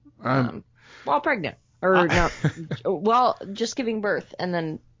 Yeah. While pregnant. Or not, well, just giving birth and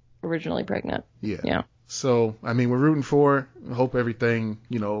then originally pregnant. Yeah. So, I mean, we're rooting for her. Hope everything,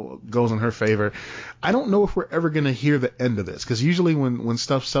 goes in her favor. I don't know if we're ever going to hear the end of this, because usually when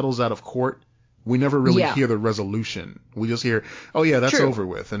stuff settles out of court, we never really hear the resolution. We just hear, oh yeah, that's over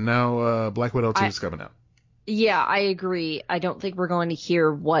with. And now Black Widow 2 is coming out. Yeah, I agree. I don't think we're going to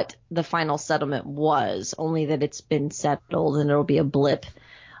hear what the final settlement was, only that it's been settled and it'll be a blip.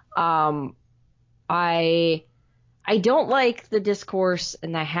 I don't like the discourse,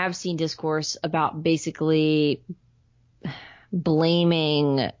 and I have seen discourse about basically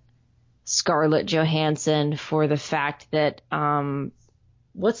blaming Scarlett Johansson for the fact that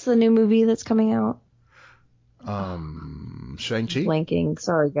what's the new movie that's coming out? Shang-Chi? Blanking.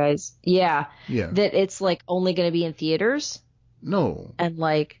 Sorry, guys. Yeah. That it's like only going to be in theaters. No. And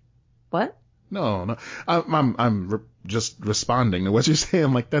like, what? No. I'm just responding to what you're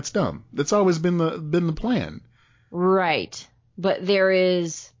saying. Like, that's dumb. That's always been the plan. Right. But there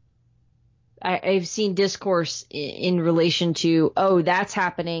is, I've seen discourse in relation to, oh, that's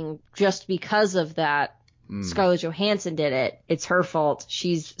happening just because of that. Scarlett Johansson did it. It's her fault.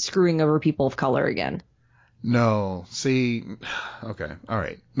 She's screwing over people of color again. No. See, okay. All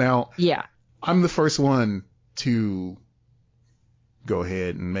right. Now, yeah, I'm the first one to go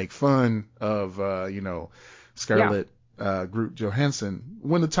ahead and make fun of, Scarlett Groot Johansson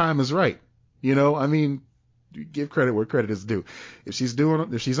when the time is right. I mean, give credit where credit is due. If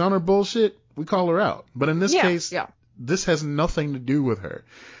she's on her bullshit, we call her out. But in this case, this has nothing to do with her.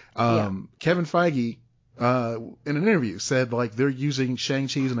 Kevin Feige, in an interview, said like they're using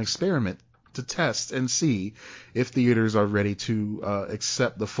Shang-Chi as an experiment to test and see if theaters are ready to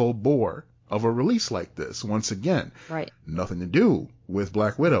accept the full bore of a release like this. Once again, nothing to do with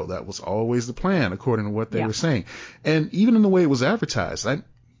Black Widow. That was always the plan, according to what they were saying. And even in the way it was advertised, I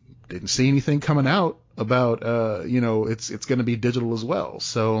didn't see anything coming out about, it's going to be digital as well.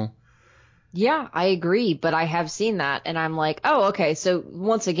 So. Yeah, I agree, but I have seen that, and I'm like, oh, okay. So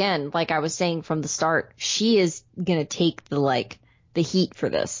once again, like I was saying from the start, she is gonna take the heat for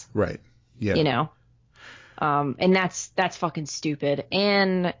this, right? Yeah, and that's fucking stupid.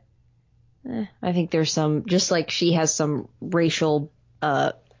 And I think there's some, just like she has some racial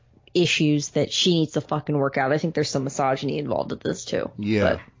issues that she needs to fucking work out. I think there's some misogyny involved with this too.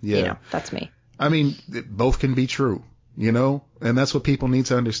 Yeah, but, that's me. I mean, both can be true. And that's what people need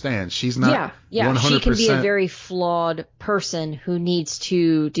to understand. She's not 100%. She can be a very flawed person who needs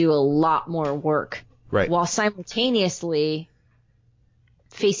to do a lot more work, right? While simultaneously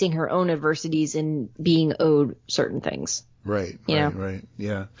facing her own adversities and being owed certain things. Right.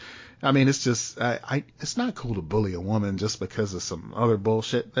 Yeah. I mean, it's just, it's not cool to bully a woman just because of some other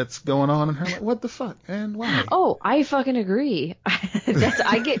bullshit that's going on in her life. What the fuck, man? Why? Oh, I fucking agree.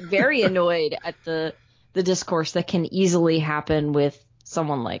 I get very annoyed at the discourse that can easily happen with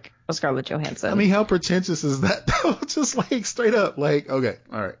someone like Scarlett Johansson. I mean, how pretentious is that though? Just like straight up, like, okay,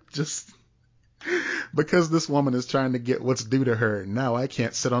 all right, just because this woman is trying to get what's due to her, now I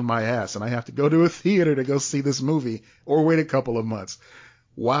can't sit on my ass and I have to go to a theater to go see this movie or wait a couple of months.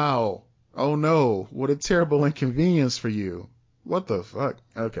 Wow. Oh no, what a terrible inconvenience for you. What the fuck?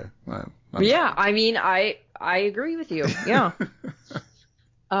 Okay. Yeah, I mean, I agree with you. Yeah.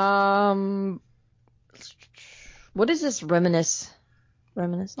 What is this Reminiscence?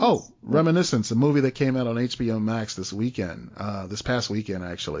 Oh, Reminiscence, a movie that came out on HBO Max this weekend. This past weekend,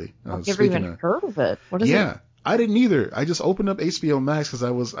 actually. I've never even heard of it. What is it? Yeah, I didn't either. I just opened up HBO Max because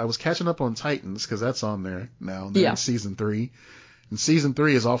I was catching up on Titans because that's on there now. They're in season 3, and season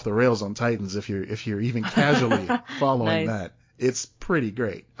 3 is off the rails on Titans. If you're even casually following that, it's pretty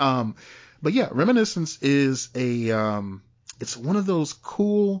great. But yeah, Reminiscence is it's one of those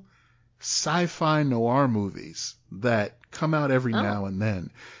cool sci-fi noir movies that come out every now and then.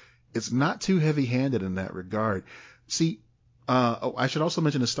 It's not too heavy-handed in that regard. See, I should also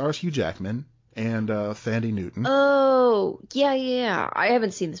mention it stars Hugh Jackman and Thandie Newton. Oh, yeah. I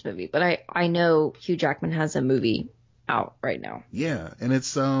haven't seen this movie, but I know Hugh Jackman has a movie out right now. Yeah, and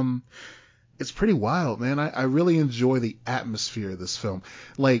it's pretty wild, man. I really enjoy the atmosphere of this film.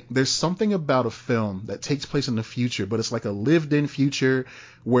 Like, there's something about a film that takes place in the future, but it's like a lived-in future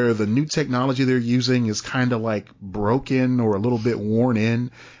where the new technology they're using is kind of like broken or a little bit worn in.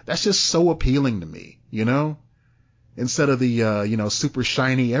 That's just so appealing to me, Instead of the, super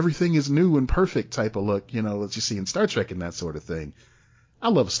shiny, everything is new and perfect type of look, that you see in Star Trek and that sort of thing. I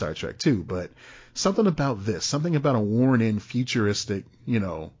love Star Trek too, but something about a worn-in futuristic,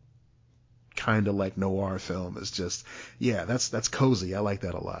 kind of like noir film is just, that's cozy. I like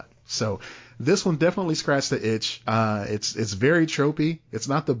that a lot. So this one definitely scratched the itch. It's very tropey. It's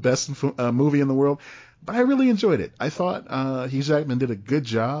not the best movie in the world, but I really enjoyed it. I thought Hugh Jackman did a good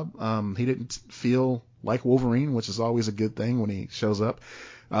job. He didn't feel like Wolverine, which is always a good thing when he shows up.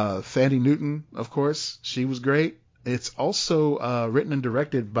 Thandie Newton, of course, she was great. It's also written and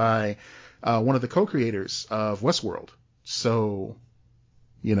directed by one of the co-creators of Westworld. So,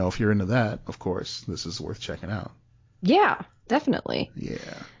 if you're into that, of course, this is worth checking out. Yeah, definitely. Yeah.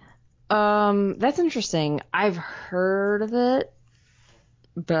 That's interesting. I've heard of it,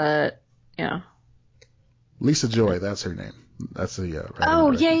 but yeah. Lisa Joy, that's her name. That's the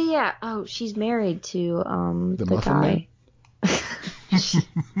oh yeah. Oh, she's married to the guy.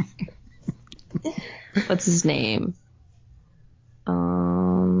 What's his name?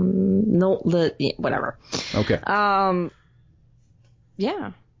 Whatever. Okay.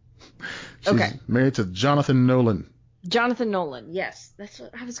 Yeah. She's married to Jonathan Nolan. Jonathan Nolan. Yes, that's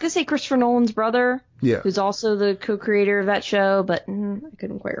what I was gonna say. Christopher Nolan's brother, Yeah. who's also the co-creator of that show, but I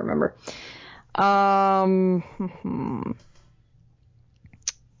couldn't quite remember.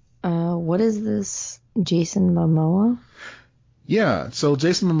 What is this? Jason Momoa? Yeah, so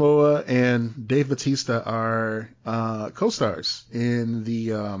Jason Momoa and Dave Bautista are co-stars in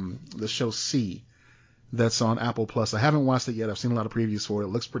the show C that's on Apple Plus. I haven't watched it yet. I've seen a lot of previews for it. It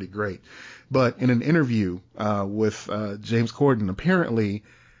looks pretty great. But in an interview with James Corden, apparently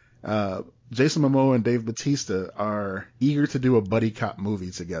Jason Momoa and Dave Bautista are eager to do a buddy cop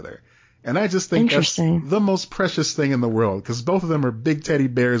movie together. And I just think that's the most precious thing in the world, because both of them are big teddy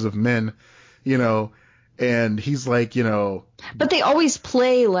bears of men, you know, and he's like, you know. But they always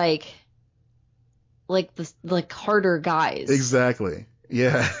play like harder guys. Exactly.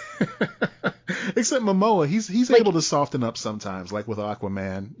 Yeah. Except Momoa, he's like, able to soften up sometimes, like with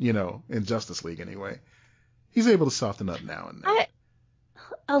Aquaman, you know, in Justice League anyway. He's able to soften up now and then.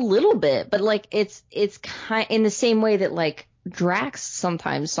 A little bit, but like it's kind in the same way that like Drax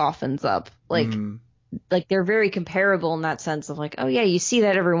sometimes softens up. Like they're very comparable in that sense of like, oh yeah, you see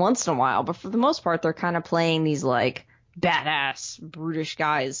that every once in a while, but for the most part they're kind of playing these like badass, brutish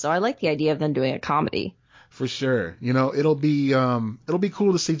guys. So I like the idea of them doing a comedy. For sure. You know, it'll be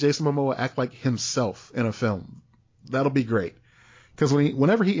cool to see Jason Momoa act like himself in a film. That'll be great. Because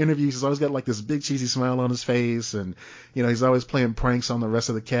whenever he interviews, he's always got like this big cheesy smile on his face, and you know he's always playing pranks on the rest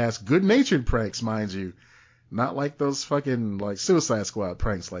of the cast, good-natured pranks, mind you, not like those fucking like Suicide Squad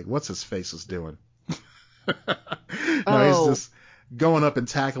pranks, like what's his face is doing. No, he's just going up and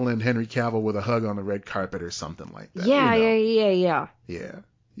tackling Henry Cavill with a hug on the red carpet or something like that. Yeah, you know? Yeah.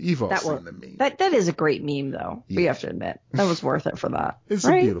 You've all seen the meme. That is a great meme though. Yeah. We have to admit that was worth it for that. It's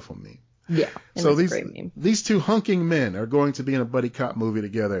a beautiful meme. Yeah. So these two hunking men are going to be in a buddy cop movie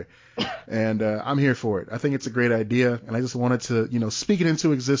together, and I'm here for it. I think it's a great idea, and I just wanted to, you know, speak it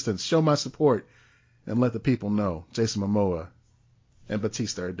into existence, show my support, and let the people know Jason Momoa and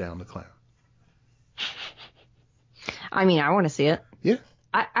Bautista are down the clown. I mean, I want to see it. Yeah.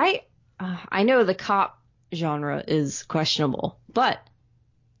 I know the cop genre is questionable, but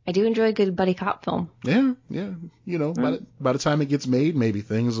I do enjoy a good buddy cop film. Yeah. You know, by the time it gets made, maybe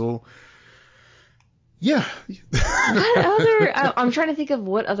things will. Yeah. What other? I'm trying to think of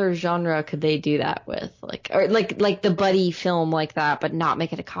what other genre could they do that with, like the buddy film like that, but not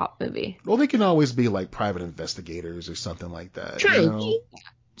make it a cop movie. Well, they can always be like private investigators or something like that. True. You know?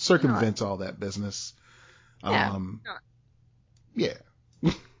 Circumvent all that business. Yeah. Yeah.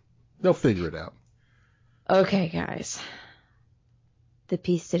 They'll figure it out. Okay, guys. The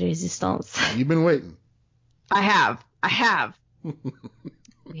piece de resistance. You've been waiting. I have.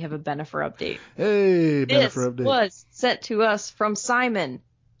 We have a Bennifer update. Hey, Bennifer update. This was sent to us from Simon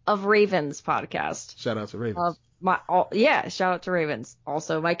of Ravens podcast. Shout out to Ravens. Shout out to Ravens.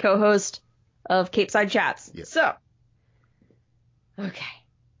 Also my co-host of Cape Side Chats. Yeah. So, okay.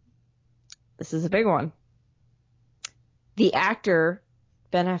 This is a big one. The actor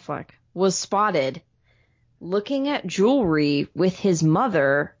Ben Affleck was spotted looking at jewelry with his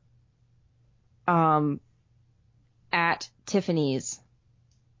mother at Tiffany's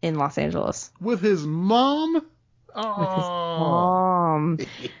in Los Angeles. With his mom? Oh. With his mom.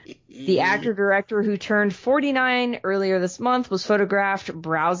 The actor-director, who turned 49 earlier this month, was photographed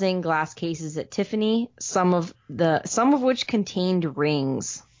browsing glass cases at Tiffany, some of which contained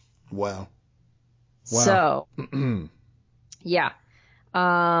rings. Wow. So, yeah.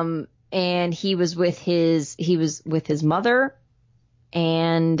 And he was with his mother,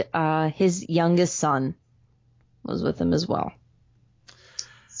 and his youngest son was with him as well.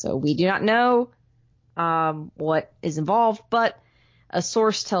 So we do not know what is involved, but a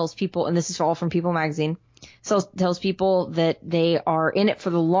source tells people, and this is all from People Magazine, tells people that they are in it for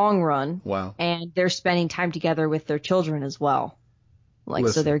the long run. Wow. And they're spending time together with their children as well.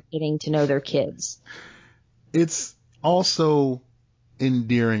 So they're getting to know their kids. It's also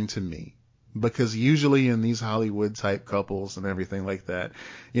endearing to me, because usually in these Hollywood type couples and everything like that,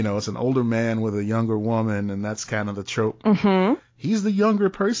 you know, it's an older man with a younger woman, and that's kind of the trope. Mm-hmm. He's the younger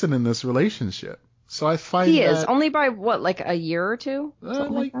person in this relationship. So I find he is only by what, like a year or two?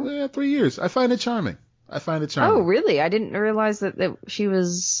 3 years. I find it charming. Oh, really? I didn't realize that she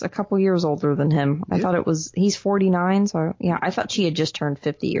was a couple years older than him. I thought he's 49. So yeah, I thought she had just turned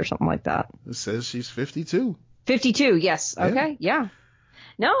 50 or something like that. It says she's 52. 52. Yes. Okay. Yeah.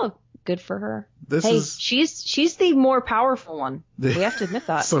 No, good for her. She's the more powerful one. We have to admit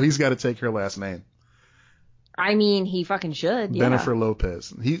that. So he's got to take her last name. I mean, he fucking should. Yeah. Bennifer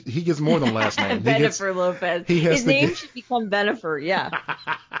Lopez. He gets more than last name. Bennifer Lopez. His name should become Bennifer. Yeah.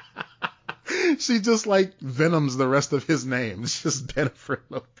 She just like venoms the rest of his name. It's just Jennifer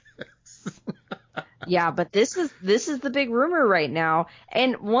Lopez. Yeah, but this is the big rumor right now.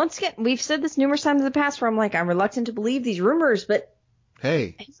 And once again, we've said this numerous times in the past where I'm like, I'm reluctant to believe these rumors, but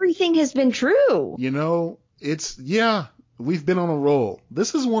Hey, everything has been true. we've been on a roll.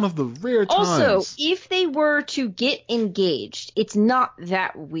 This is one of the rare times. Also, if they were to get engaged, it's not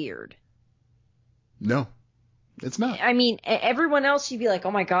that weird. No, it's not. I mean, everyone else, you'd be like,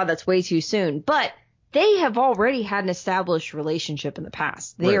 oh my God, that's way too soon. But they have already had an established relationship in the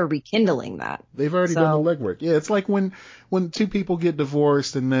past. They are rekindling that. They've already done the legwork. Yeah, it's like when two people get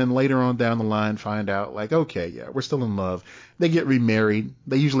divorced and then later on down the line find out, like, okay, yeah, we're still in love. They get remarried.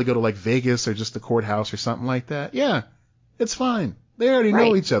 They usually go to like Vegas or just the courthouse or something like that. Yeah, it's fine. They already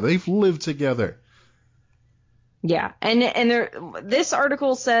know each other. They've lived together. Yeah, and this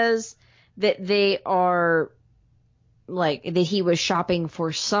article says that they are like that he was shopping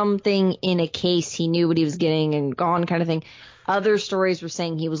for something in a case, he knew what he was getting and gone kind of thing. Other stories were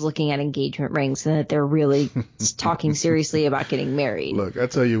saying he was looking at engagement rings and that they're really talking seriously about getting married. Look, I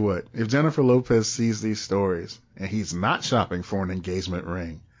tell you what, if Jennifer Lopez sees these stories and he's not shopping for an engagement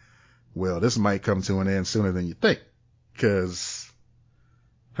ring, well, this might come to an end sooner than you think, because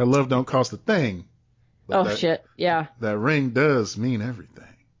her love don't cost a thing. Shit. Yeah. That ring does mean everything.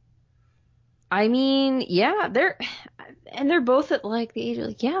 I mean, yeah, they're both at like the age of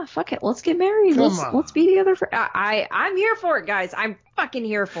like, yeah, fuck it, let's get married. Let's be together for. I'm here for it, guys. I'm fucking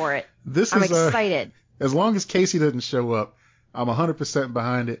here for it. I'm excited. As long as Casey doesn't show up, I'm 100%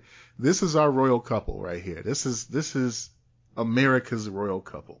 behind it. This is our royal couple right here. This is America's royal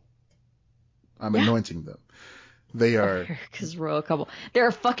couple. I'm anointing them. They are America's royal couple. They're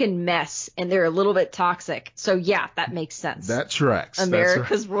a fucking mess and they're a little bit toxic. So yeah, that makes sense. That tracks.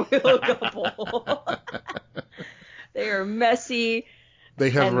 America's royal couple. They are messy. They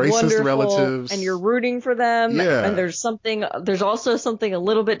have racist relatives. And you're rooting for them. Yeah. And there's also something a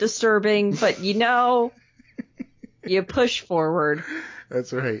little bit disturbing, but you push forward.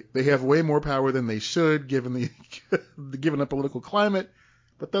 That's right. They have way more power than they should given the political climate.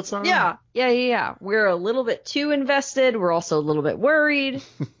 But that's all right. Yeah. We're a little bit too invested. We're also a little bit worried.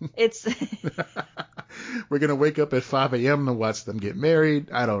 We're going to wake up at 5 a.m. to watch them get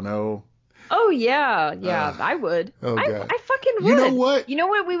married. I don't know. Oh, yeah. I would. Oh, God. I fucking would. You know what? You know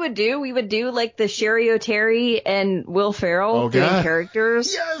what we would do? We would do like the Sherry O'Terry and Will Ferrell doing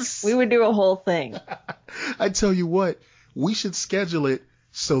characters. Yes. We would do a whole thing. I tell you what, we should schedule it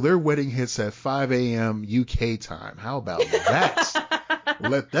so their wedding hits at 5 a.m. UK time. How about that?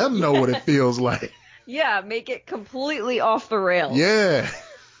 Let them know what it feels like. Yeah, make it completely off the rails. Yeah.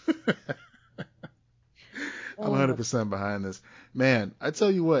 I'm 100% behind this. Man, I tell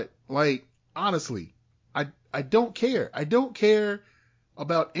you what, like, honestly, I don't care. I don't care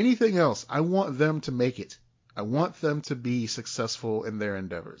about anything else. I want them to make it. I want them to be successful in their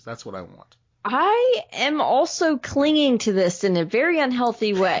endeavors. That's what I want. I am also clinging to this in a very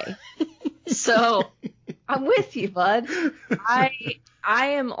unhealthy way. So I'm with you, bud. I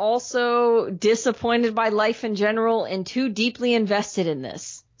am also disappointed by life in general and too deeply invested in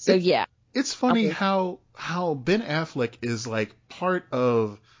this. So yeah. It's funny how Ben Affleck is like part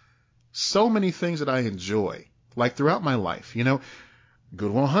of so many things that I enjoy, like throughout my life,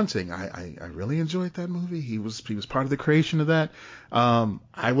 Good Will Hunting. I really enjoyed that movie. He was part of the creation of that.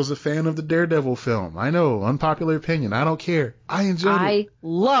 I was a fan of the Daredevil film. I know, unpopular opinion. I don't care. I enjoyed it. I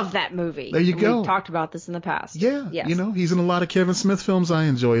love that movie. There you go. We've talked about this in the past. Yeah. Yes. He's in a lot of Kevin Smith films I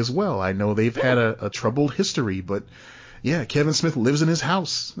enjoy as well. I know they've had a troubled history, but yeah, Kevin Smith lives in his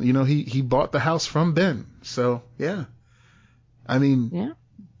house. He bought the house from Ben. So yeah. I mean,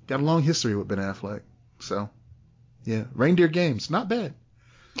 got a long history with Ben Affleck. So yeah, Reindeer Games, not bad.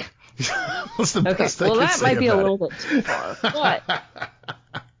 What's the best I can that say might be a about little bit too far, but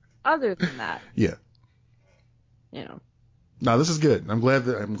other than that, yeah, No, this is good. I'm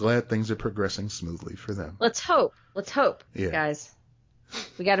glad things are progressing smoothly for them. Let's hope, guys.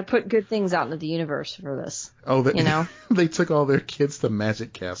 We got to put good things out into the universe for this. Oh, they took all their kids to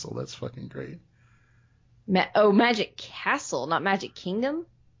Magic Castle. That's fucking great. Magic Castle, not Magic Kingdom.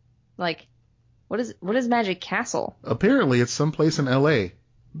 Like, what is Magic Castle? Apparently, it's someplace in L.A.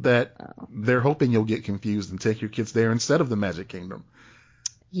 that they're hoping you'll get confused and take your kids there instead of the Magic Kingdom.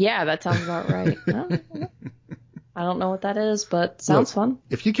 Yeah, that sounds about right. I don't know what that is, but sounds fun.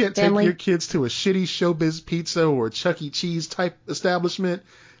 If you can't take your kids to a shitty Showbiz Pizza or Chuck E. Cheese type establishment,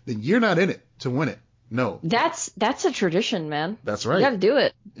 then you're not in it to win it. No. That's a tradition, man. That's right. You got to do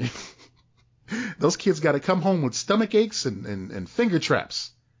it. Those kids got to come home with stomach aches and finger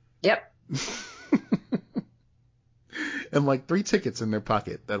traps. Yep. and like 3 tickets in their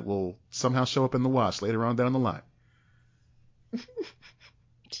pocket that will somehow show up in the wash later on down the line.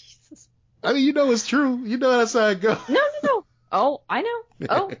 Jesus. I mean, it's true. That's how it goes. No. Oh, I know.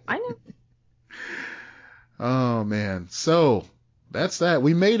 Oh man. So that's that.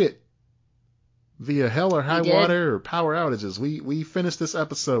 We made it via hell or high water or power outages. We finished this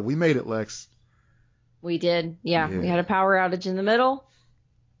episode. We made it, Lex. We did. Yeah. We had a power outage in the middle,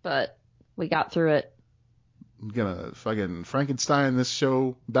 but we got through it. I'm gonna fucking Frankenstein this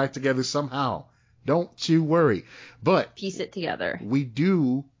show back together somehow. Don't you worry. But piece it together. We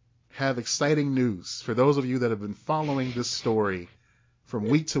do have exciting news. For those of you that have been following this story from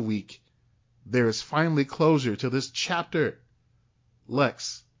week to week, there is finally closure to this chapter.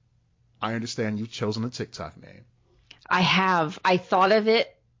 Lex, I understand you've chosen a TikTok name. I have. I thought of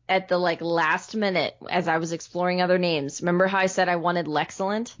it at the last minute as I was exploring other names. Remember how I said I wanted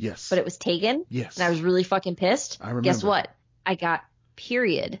Lexcellent? Yes. But it was taken? Yes. And I was really fucking pissed. I remember. Guess what? I got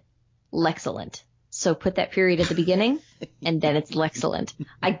period Lexcellent. So put that period at the beginning, and then it's Lexcellent.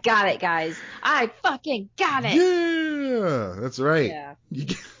 I got it, guys. I fucking got it. Yeah, that's right. Yeah.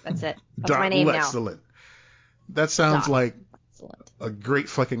 That's it. That's my name Lexcellent. Now. That sounds like Lexcellent. A great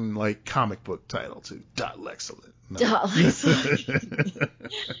fucking comic book title too. Lexcellent. No. Lexcellent.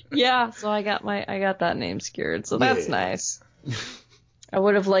 Yeah, so I got that name scared, so that's nice. I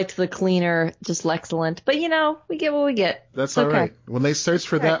would have liked the cleaner, just Lexcellent, but we get what we get. That's all right. When they search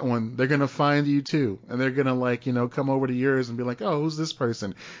for that one, they're gonna find you too, and they're gonna come over to yours and be like, oh, who's this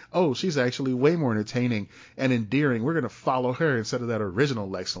person? Oh, she's actually way more entertaining and endearing. We're gonna follow her instead of that original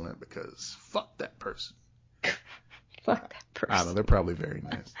Lexcellent because fuck that person. Fuck that person. I don't know. They're probably very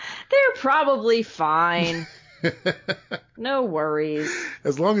nice. They're probably fine. No worries.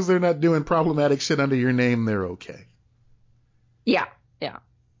 As long as they're not doing problematic shit under your name, they're okay. Yeah.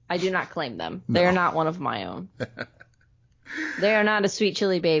 I do not claim them. No. They are not one of my own. They are not a sweet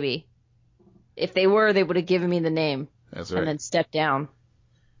chili baby. If they were, they would have given me the name. That's right. And then stepped down.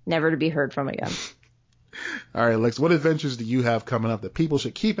 Never to be heard from again. All right, Lex, what adventures do you have coming up that people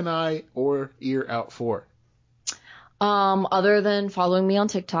should keep an eye or ear out for? Other than following me on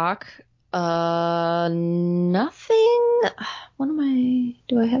TikTok, nothing.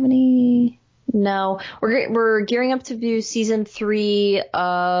 Do I have any? No, we're gearing up to do season 3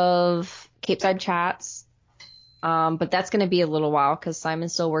 of Cape Side Chats. But that's going to be a little while because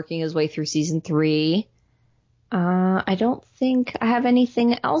Simon's still working his way through season 3. I don't think I have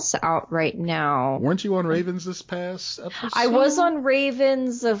anything else out right now. Weren't you on Ravens this past episode? I was on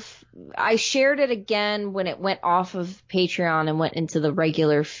Ravens. I shared it again when it went off of Patreon and went into the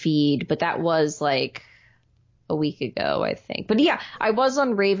regular feed, but that was a week ago, I think. But yeah, I was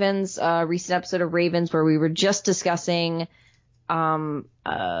on Ravens, recent episode of Ravens where we were just discussing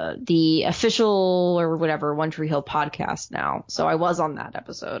the official or whatever One Tree Hill podcast now. So I was on that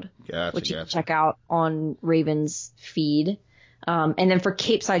episode, which you can check out on Ravens feed. And then for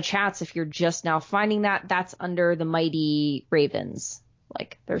Cape Side Chats, if you're just now finding that, that's under the Mighty Ravens.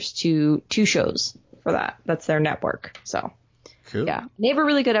 There's two shows for that. That's their network. So cool. Yeah, they have a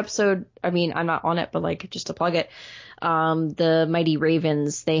really good episode. I mean, I'm not on it, but just to plug it, the Mighty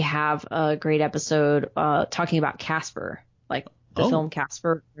Ravens, they have a great episode talking about Casper, the film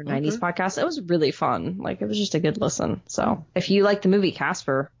Casper, their 90s podcast. It was really fun. It was just a good listen. So if you like the movie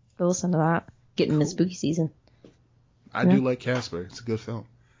Casper, go listen to that. Getting the spooky season. I do like Casper. It's a good film.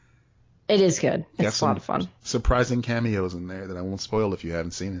 It is good. It's a lot of fun. Surprising cameos in there that I won't spoil if you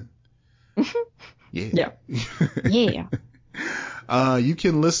haven't seen it. Yeah. You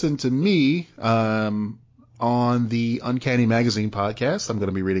can listen to me on the Uncanny Magazine podcast. I'm going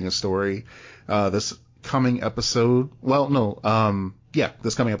to be reading a story this coming episode.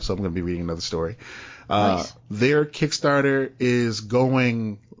 This coming episode I'm going to be reading another story. Nice. Their Kickstarter is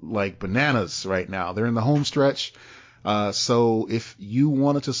going like bananas right now. They're in the home stretch. So if you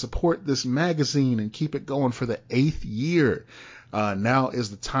wanted to support this magazine and keep it going for the 8th year, now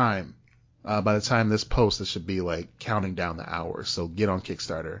is the time. By the time this posts, it should be counting down the hours. So get on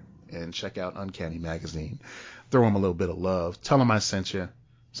Kickstarter and check out Uncanny Magazine. Throw them a little bit of love. Tell them I sent you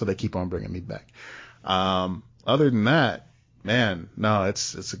so they keep on bringing me back. Other than that, man, no,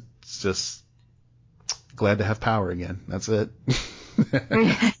 it's just glad to have power again. That's it.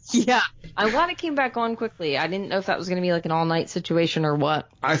 Yeah. I'm glad it came back on quickly. I didn't know if that was going to be an all night situation or what.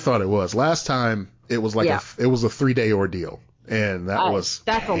 I thought it was. Last time it was it was a 3-day ordeal. And that's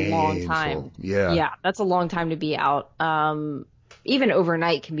painful. A long time. Yeah, that's a long time to be out. Even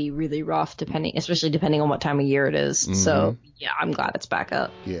overnight can be really rough, especially depending on what time of year it is. Mm-hmm. So yeah, I'm glad it's back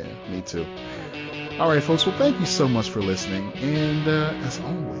up. Yeah, me too. All right, folks. Well, thank you so much for listening. And as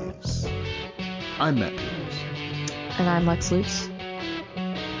always, I'm Matt Peters. And I'm Lex Luce.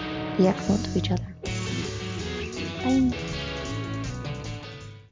 Be excellent to each other. Bye.